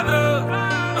 Father.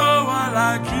 No one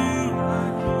like you,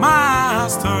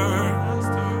 Master.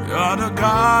 You're the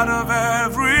God of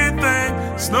everything.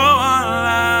 There's no one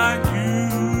like you.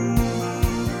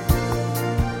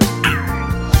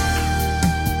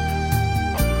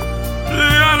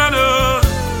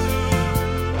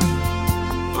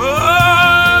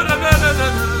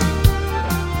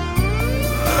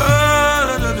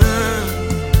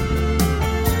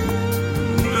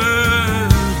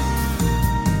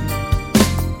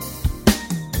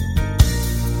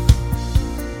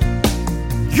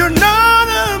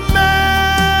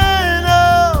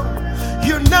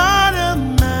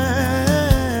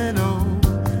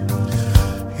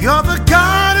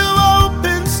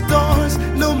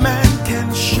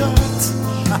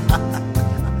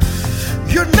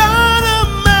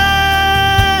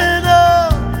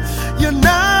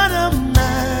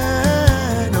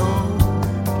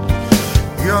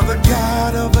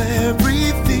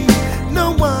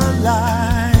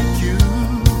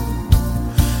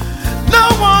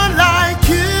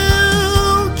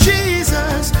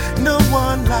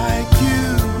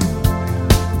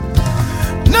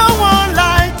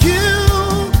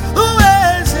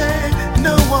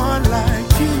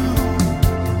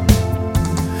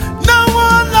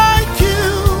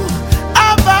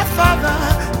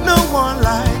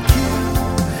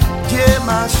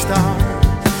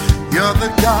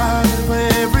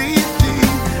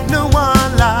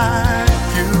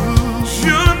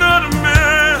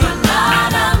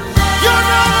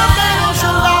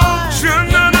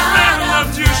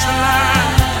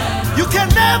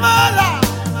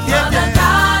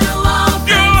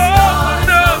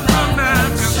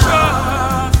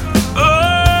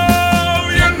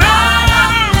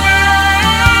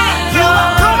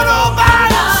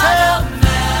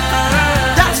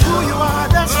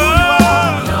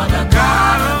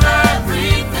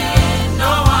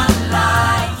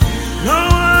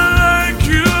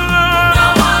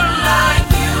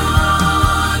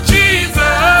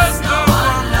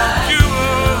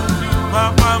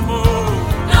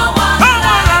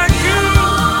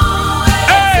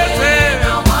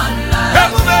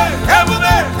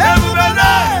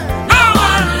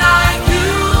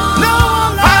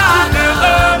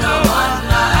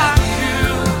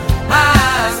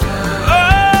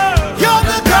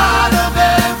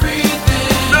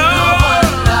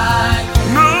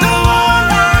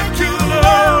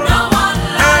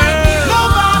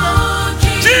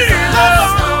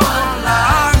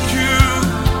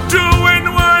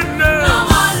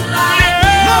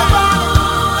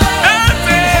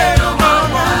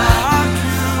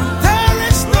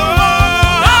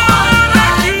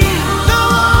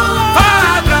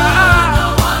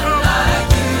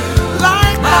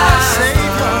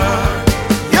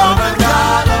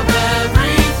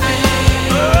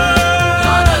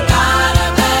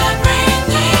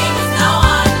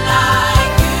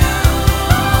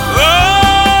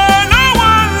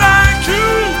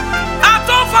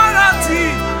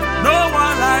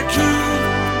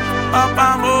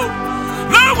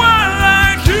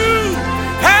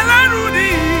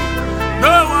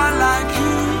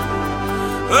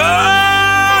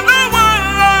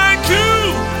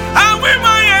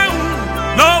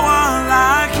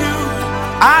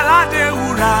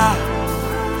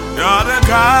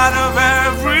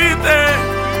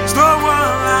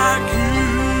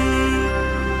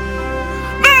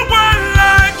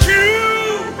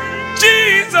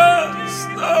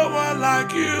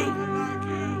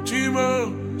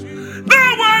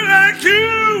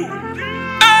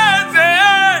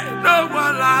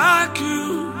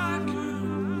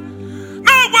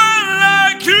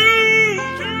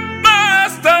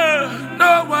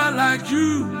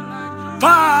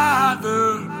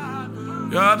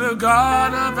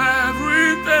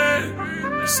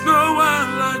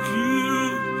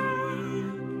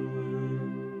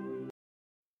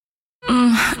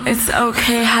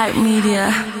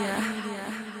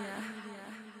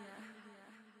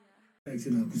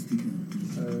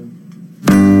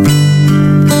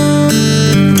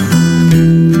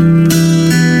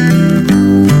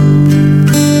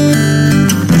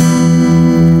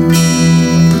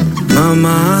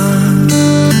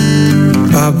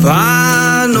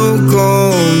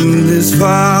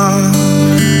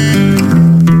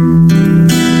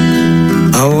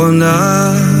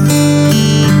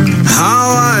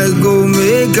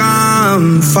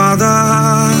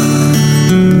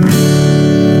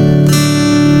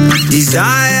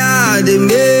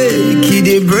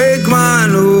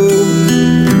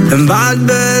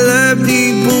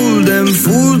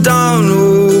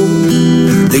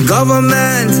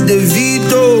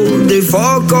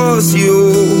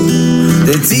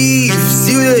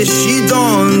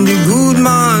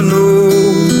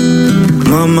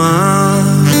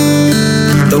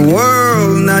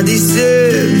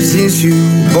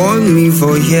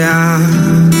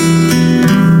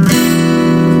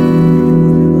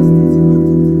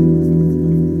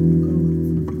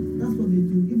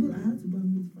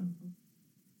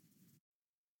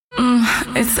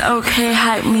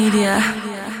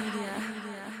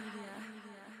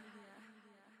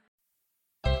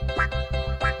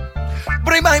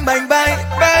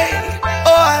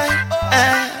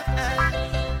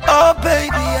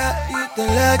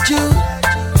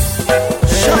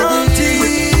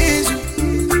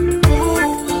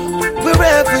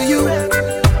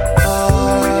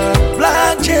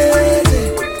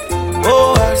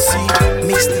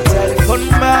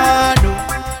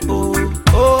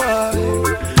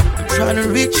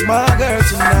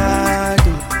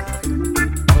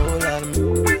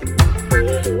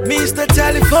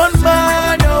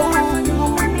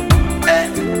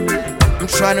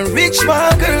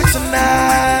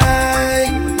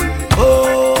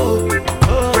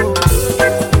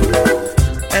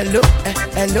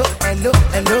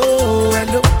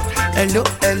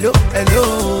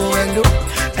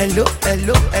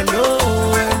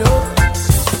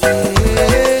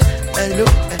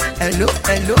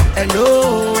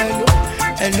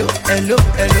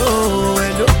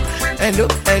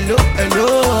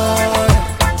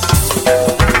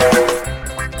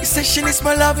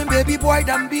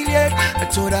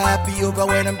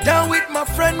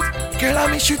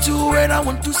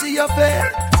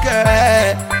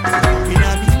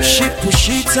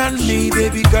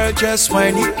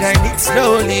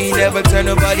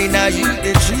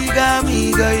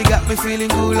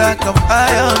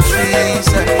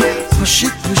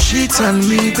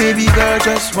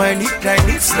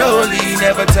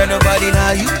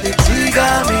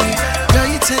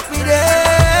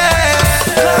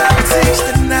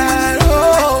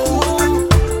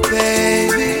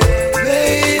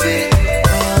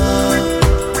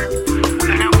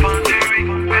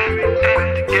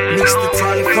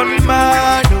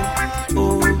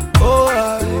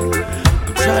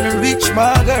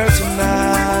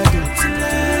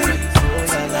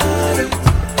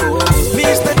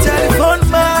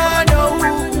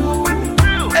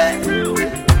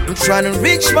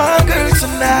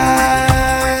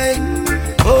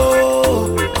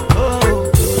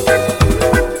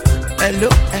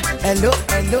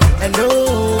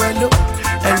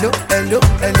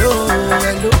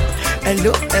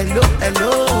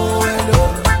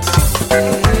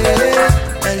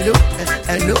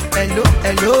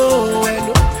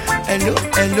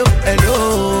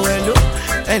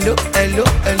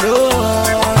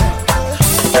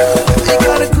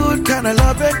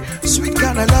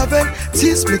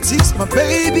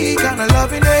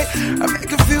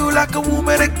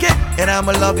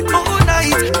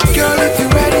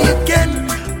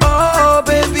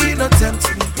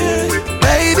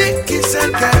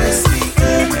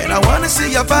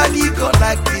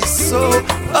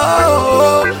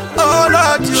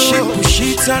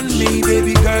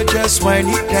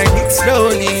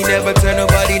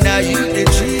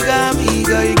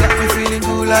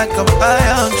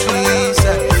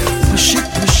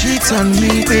 cheat on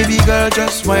me, baby girl,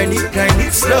 just whine it, grind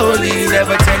it slowly.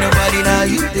 Never tell nobody now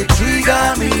you the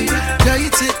trigger me. Girl, you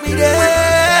take me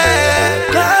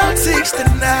there. Cloud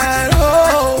 69,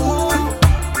 oh,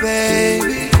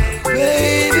 baby,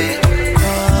 baby.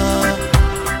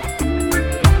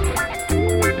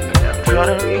 I'm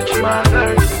trying to reach my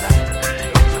girl tonight.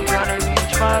 I'm trying to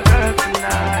reach my girl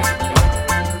tonight.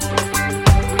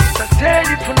 So tell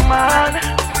you for man.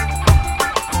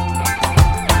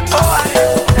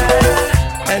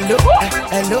 Hello,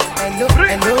 hello, hello,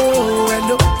 hello,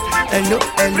 hello, hello,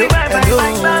 hello, hello,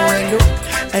 hello,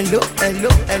 hello,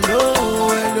 hello,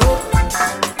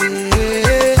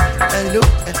 hello,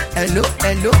 hello,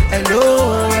 hello, hello,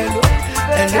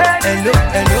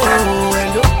 hello,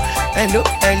 hello, hello,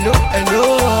 hello, hello.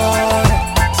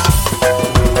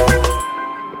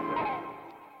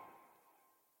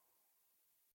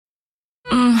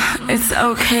 It's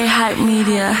okay, hype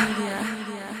media.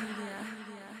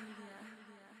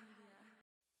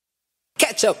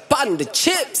 Ketchup on the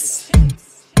chips.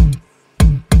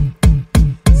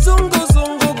 Zungo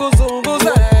zungo go zungo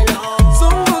zang.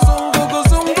 Zungo zungo go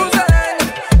zungo zang.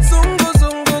 Zungo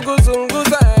zungo go zungo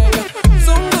zang.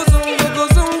 Zungo zungo go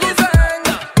zungo zang.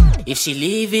 If she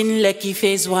live in Lekki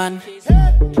phase 1,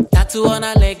 tattoo on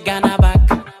her leg and her back.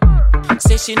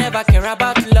 Say she never care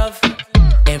about love.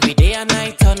 Every day and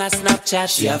night on her Snapchat,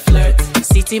 she a flirt.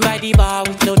 Sitting by the bar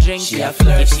with no drink, she a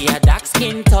flirt. If she a dark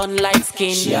skin, turn light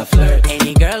skin, she a flirt.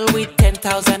 Any girl with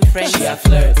 10,000 friends, she a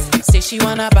flirt. Say she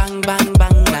wanna bang, bang,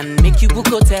 bang and make you book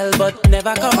hotel but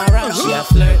never come around, she a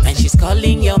flirt. And she's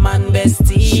calling your man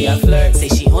bestie, she a flirt. Say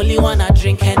she only wanna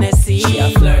drink Hennessy, she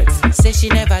a flirt. Say she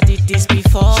never did this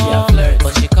before, she a flirt.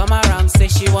 But she come around, say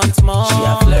she wants more, she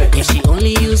a flirt. If she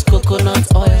only use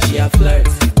coconut oil, she a flirt.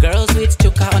 Girls with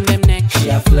choker on them neck, she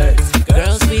a flirt.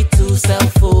 Girls with 2 cell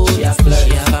phones, she a flirt.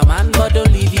 She have a man but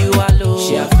don't leave you alone,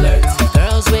 she a flirt.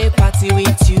 Girls will party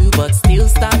with you but still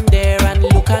stand there and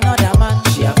look another man,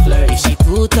 she a flirt. If she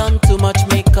put on too much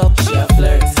makeup, she a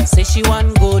flirt. Say she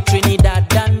want go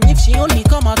Trinidad and if she only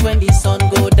come out when the sun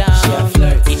go down, she a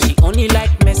flirt. If she only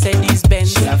like Mercedes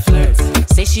Benz, she a flirt.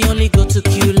 Say she only go to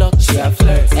Q-Lock, she a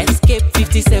flirt. Escape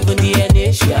 57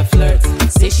 DNA, she a flirt.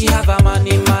 Say she have a man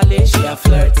in Malay, she a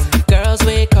flirt. Girls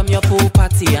will come your pool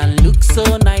party and look so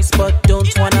nice but don't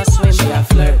wanna swim, she a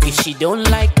flirt. If she don't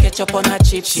like ketchup on her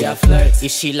chips, she a flirt.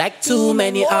 If she like too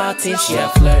many artists, she a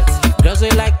flirt. Girls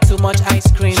will like too much ice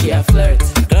cream, she a flirt.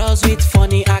 Girls with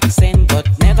funny accent but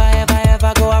never ever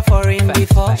ever go a foreign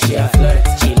before, she a flirt.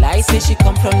 She lies, say she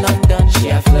come from London, she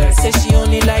a flirt. Say she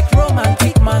only like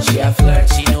romantic man, she a flirt.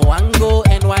 She no one go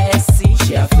NYSC,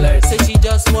 she a flirt. Say she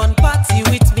just want party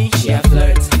with me, she a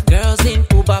flirt. Girls in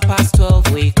Uber past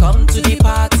 12, we come to the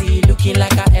party looking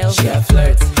like a elf, she a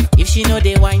flirt. If she know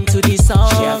they whine to the song,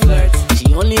 she a flirt.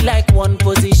 She only like one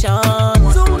position.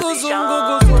 Zungo zungo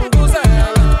go zungo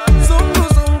zang. Zungo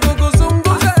zungo go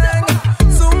zungo zang.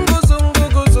 Zungo zungo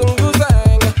go zungo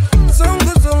zang.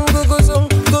 Zungo zungo go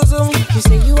zungo zung. You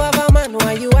say you have a man,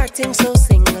 why you acting so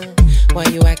single? Why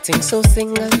you acting so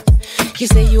single? You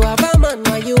say you have a man,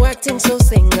 why you acting so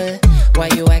single? Why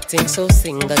you acting so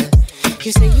single?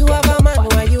 You say you have a man,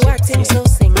 why you acting so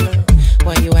single?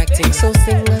 Why you acting so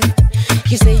single?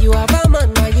 You say you have a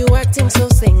man, why you acting so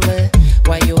single?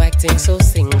 Why you acting so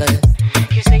single?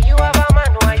 You say you have a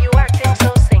man, why you acting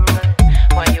so single?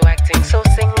 Why you acting so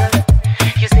single?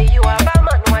 You say you have a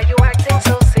man, why you acting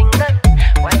so single?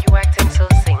 Why you acting so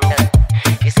single?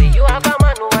 You say you have a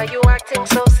man, why you acting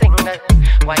so single?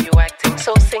 Why you acting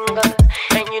so single?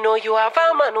 And you know you have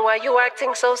a man, why you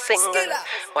acting so single?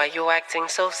 Why you acting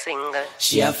so single?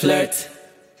 She a flirt.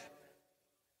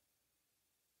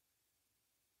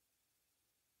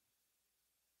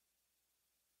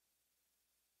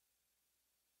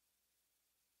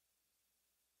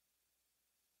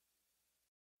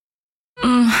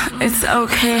 It's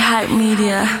okay, hype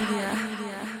media.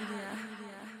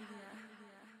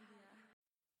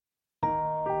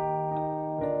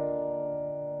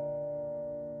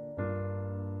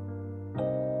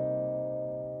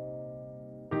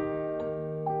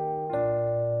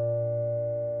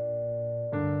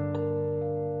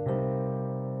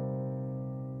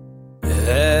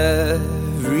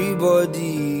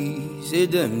 Everybody say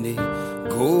them they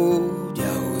go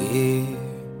their way,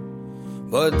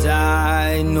 but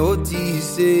I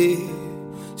notice say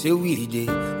we they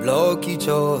block each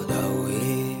other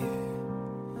way.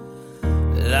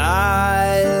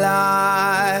 Lie,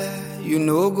 you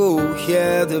know go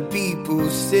hear the people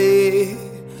say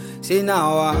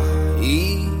now our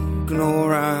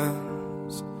ignorance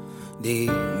they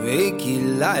make it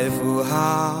life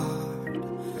hard.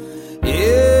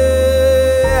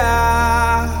 Yeah,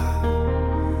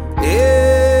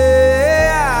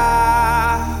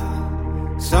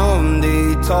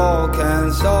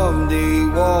 and some they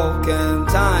walk and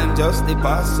time just they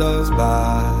pass us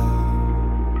by.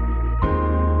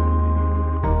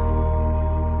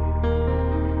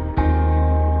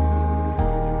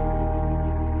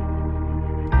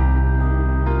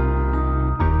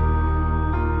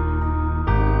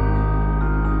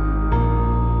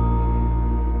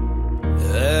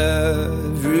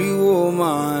 Every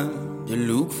woman, they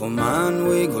look for man,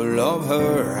 we go love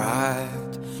her right.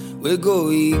 We go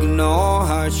ignore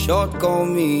her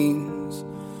shortcomings.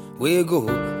 We go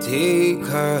take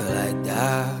her like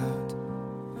that.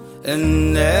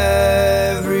 And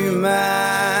every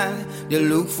man, they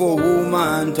look for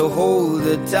woman to hold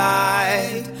it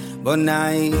tight. But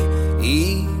now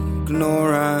ignorance,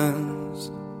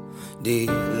 they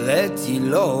let the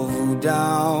love you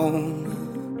down.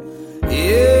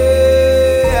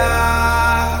 Yeah,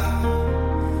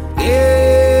 yeah.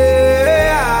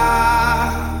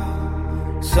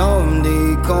 Some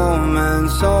they come and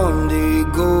some they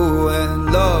go,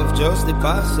 and love just they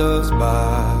pass us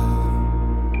by.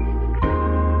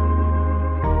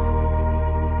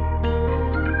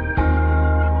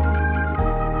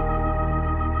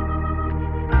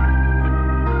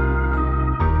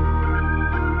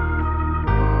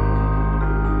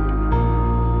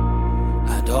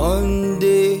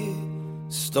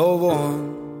 Stubborn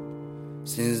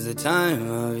since the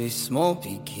time of a small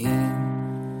picking.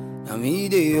 I mean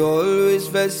they always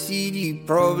first see the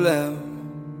problem.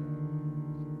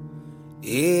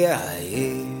 Yeah.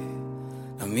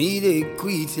 I mean they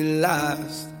quit it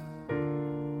last.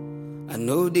 I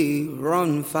know they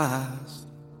run fast.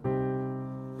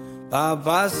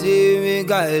 Papa say me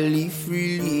gotta live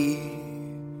freely,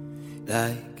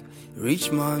 like rich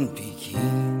man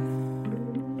picking.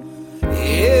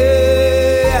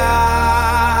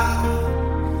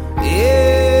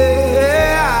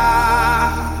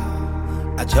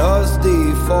 I just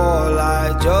they fall,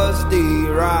 I just they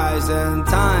rise, and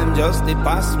time just they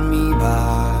pass me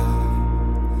by.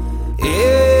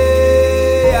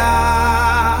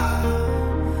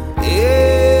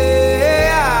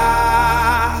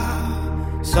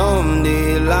 Some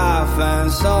they laugh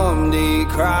and some they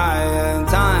cry, and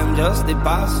time just they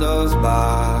pass us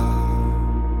by.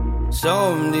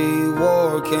 Some they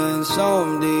work and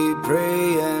some they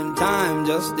pray, and time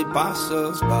just they pass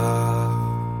us by.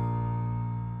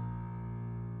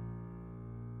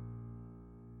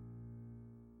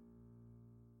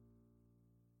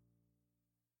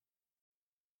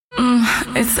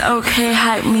 It's okay,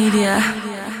 hype media.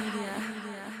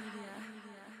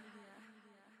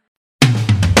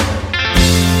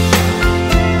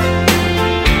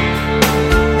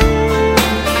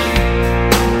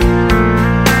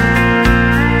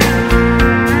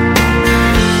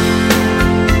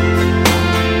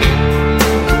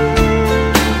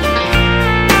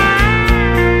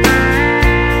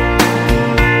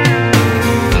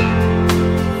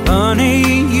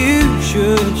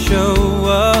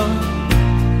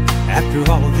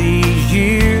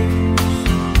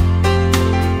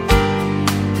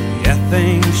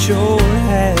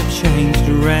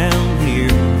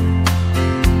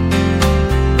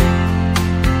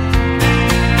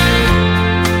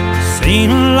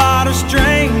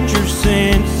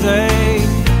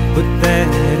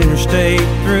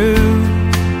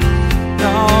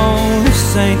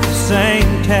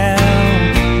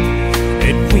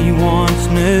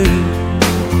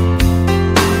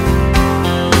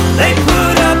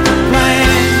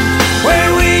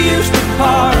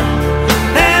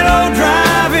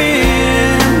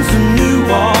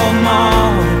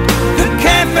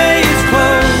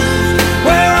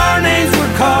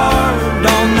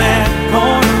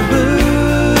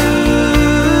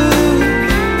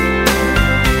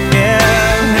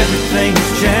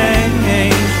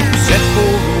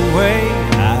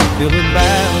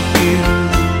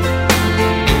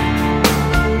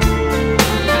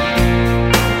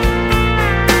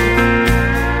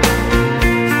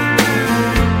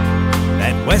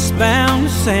 Westbound to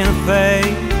Santa Fe,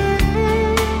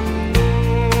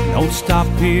 don't stop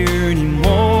here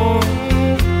anymore.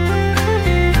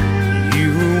 You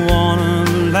were one of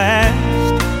the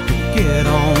last to get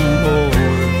on board.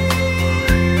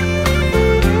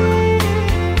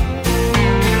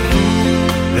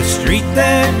 The street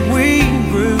that we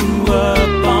grew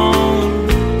up on,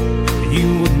 you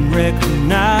wouldn't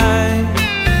recognize.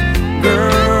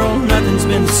 Girl, nothing's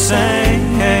been the same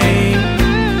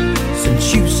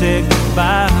since you said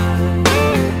goodbye.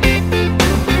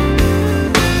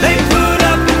 They put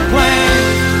up a plan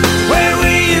where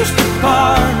we used to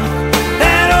park,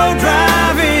 that old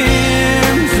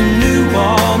drive-in's a new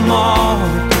Walmart.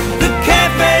 The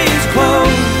cafe is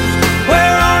closed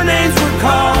where our names were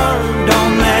carved on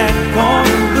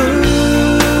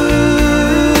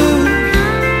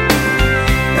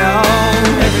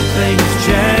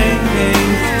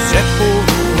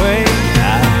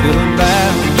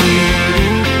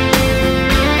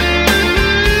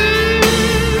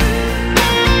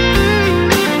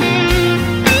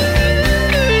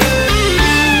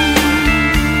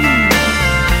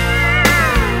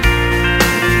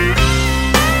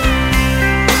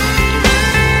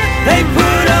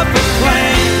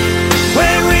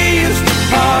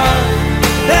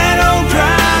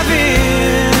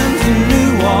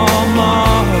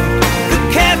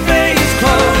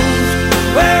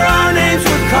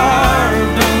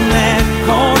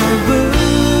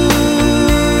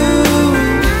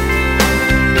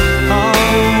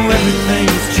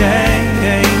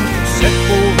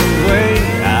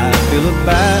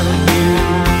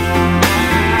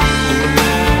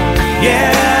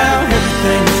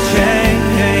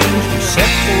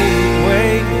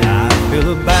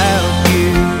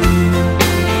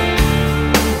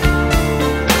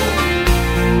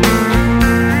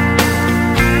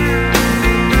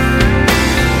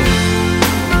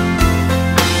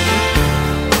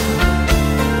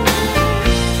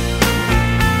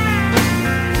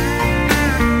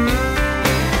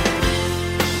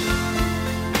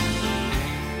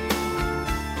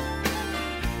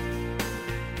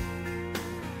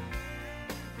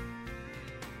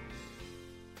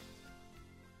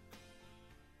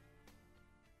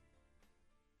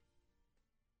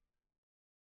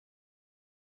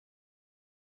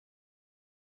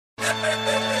And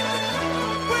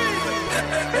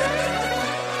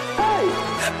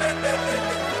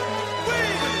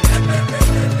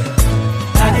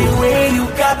the way you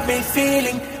got me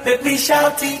feeling, make me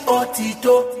shouty oh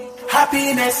Tito.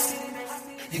 Happiness,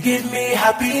 you give me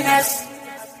happiness.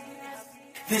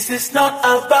 This is not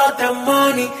about the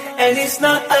money, and it's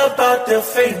not about the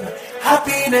fame.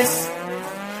 Happiness,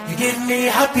 you give me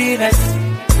happiness.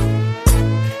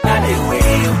 And the way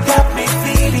you got me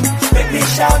feeling, make me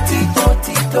shouty oh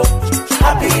Tito.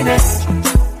 Happiness,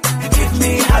 you give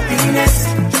me happiness.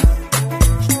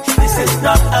 This is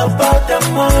not about the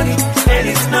money, and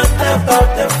it's not about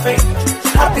the fame.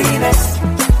 Happiness,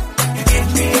 you give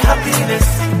me happiness.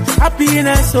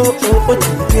 Happiness, oh, oh,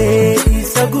 oh, today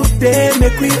is a good day.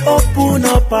 Make we open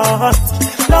up our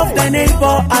hearts. Love thy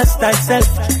neighbor as thyself.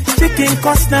 Chicken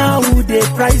cost now, who they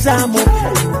price am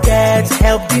up. Get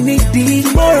help the needy.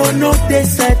 Tomorrow no they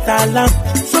set alarm.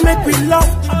 So make we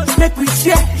love, make we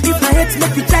share. If I hate,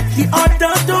 make we check the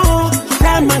other door.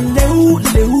 Time and lehu,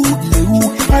 lehu, lehu.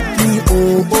 Happy,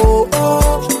 oh, oh,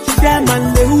 oh. Time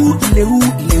and lehu, lehu,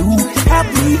 lehu.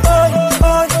 Happy, oh,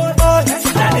 oh, oh, oh.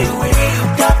 And the way you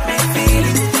got me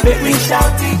feeling, make me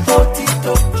shout Tito,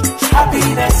 Tito.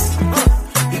 Happiness,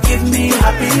 you give me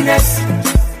happiness.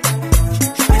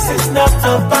 This is not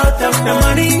about the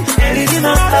money, and it's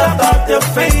not about the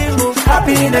fame.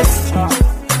 Happiness,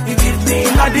 you give me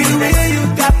happiness. The way you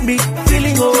got me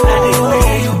feeling, oh. And the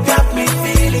way you got me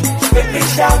feeling, make me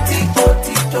shout Tito,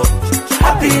 Tito.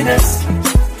 Happiness,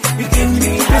 you give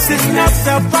me happiness. This is not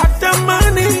about the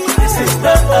money. This is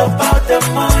not about the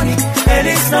money, and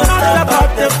it's not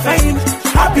about the fame.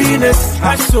 Happiness,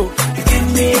 I so you give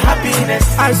me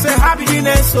happiness. I say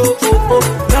happiness, oh, oh,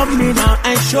 oh. Love me now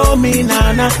and show me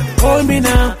now, now. Hold me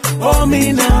now, hold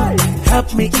me now.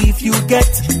 Help me if you get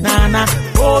nana.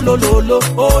 Oh lo lo lo,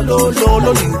 oh lo lo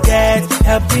lo. You get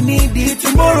help me needy.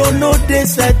 Tomorrow no they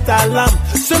set alarm.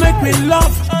 So make me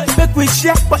love, make we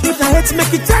share. But if I hate,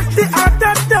 make it jack the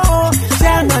other door.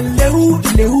 Chairman lehu,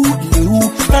 lehu, lehu.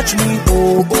 Touch me,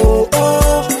 oh oh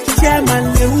oh. Chairman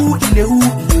lehu, lehu,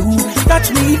 lehu. Touch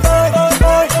me, oh oh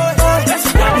oh oh. That's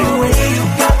the way you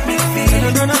got me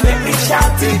feeling. Make me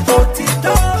shout Tito,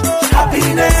 Tito.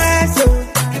 Happiness,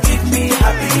 you give me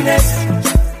happiness.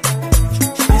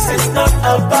 This is not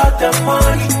about the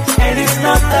money, and it's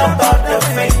not about the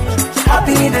fame.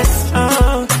 Happiness,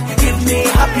 you give me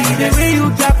happiness. The way you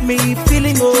got me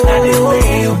feeling, oh. And the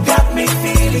way you got me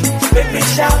feeling, make me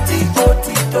shout Tito,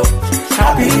 Tito.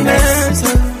 Happiness,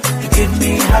 you give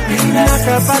me happiness.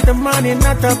 Not about the money,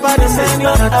 not about the money,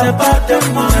 not about the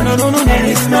money, no, and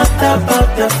it's not about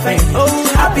the fame. Oh,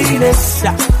 happiness,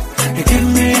 you give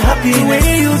me happiness. The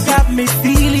way you got me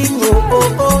feeling, oh,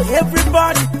 oh, oh.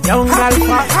 Everybody, young happy,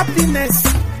 happiness.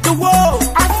 The world,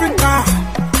 Africa,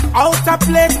 outer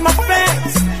place, my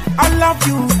friends. I love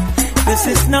you. This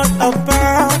is not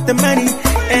about the money,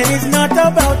 and it's not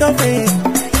about the fame.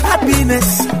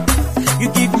 Happiness, you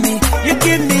give me the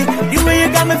way you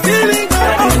got me feeling, oh,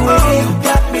 the way you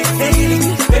got me feeling,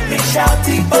 make me shout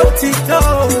Tito, Tito.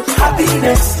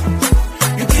 Happiness,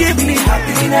 you give me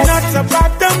happiness. Not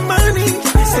about the money.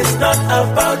 This is not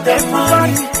about the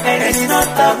money, and it's not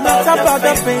about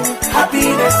the fame.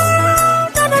 Happiness,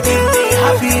 you give me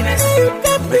happiness.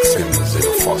 Mixing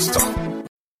Zero Foster.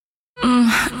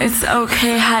 It's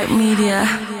okay, hype media.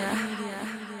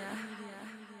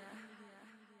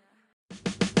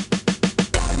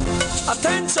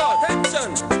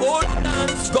 Attention, old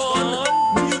dance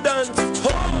gone, new dance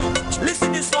home.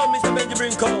 Listen this song, Mr. Benji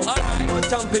Brinko. Alright,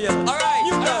 champion. Alright,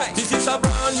 new dance. This is a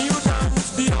brand new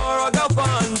dance. The Oraga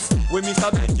fans, when Mr.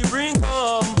 Benji bring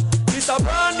come. This a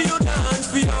brand new dance.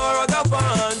 The Oraga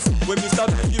fans, when Mr.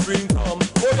 Benji bring come.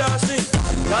 Oh yeah, sing.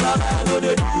 La la la, no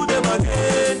they do them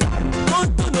again.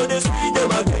 Don't know they sweet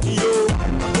them again, yo.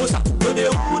 Mosa, no they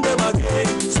wound them again.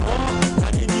 Small,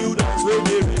 and the new dance where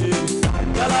they ready.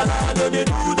 La la la, no they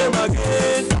do them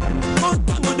again.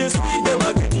 Don't know they sweet them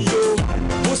again, yo.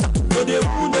 Mosa, no they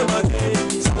wound them again.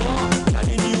 Small, and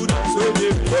the new dance where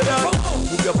they ready.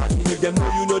 Move your body, make them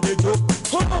know you know they joke.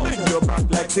 Bend your back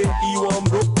like say he won't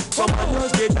broke. Some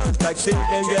others they dance like say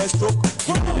them get stroke.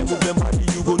 You really move them body,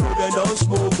 you go know them don't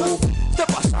smoke. Step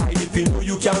aside if you know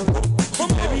you can go.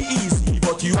 Very easy,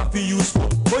 but you have to use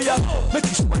smoke. Oh yeah, make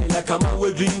you smile like a man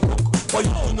will drink coke. For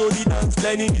you to know the dance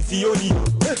learning is the only.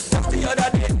 Just the other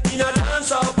day in a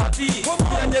dance party,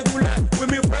 me and the good lad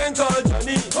with me friend called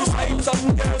Johnny. We sight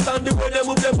some girls and the way they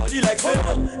move their body like say,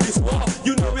 this war,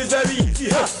 you know it's very easy.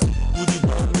 To the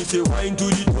ground, me say wine to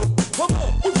the top. Come on,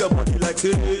 move your body like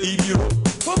say hero.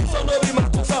 Come on, no be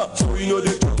matter, so you know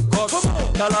the joke. Come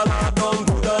on, la la la, don't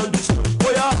go down this road.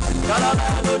 Oh yeah, la la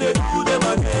la, no they do them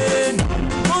again.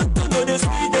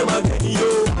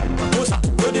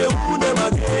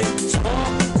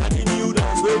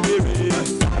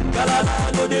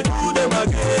 go they do them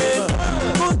again.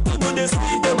 Good to do this.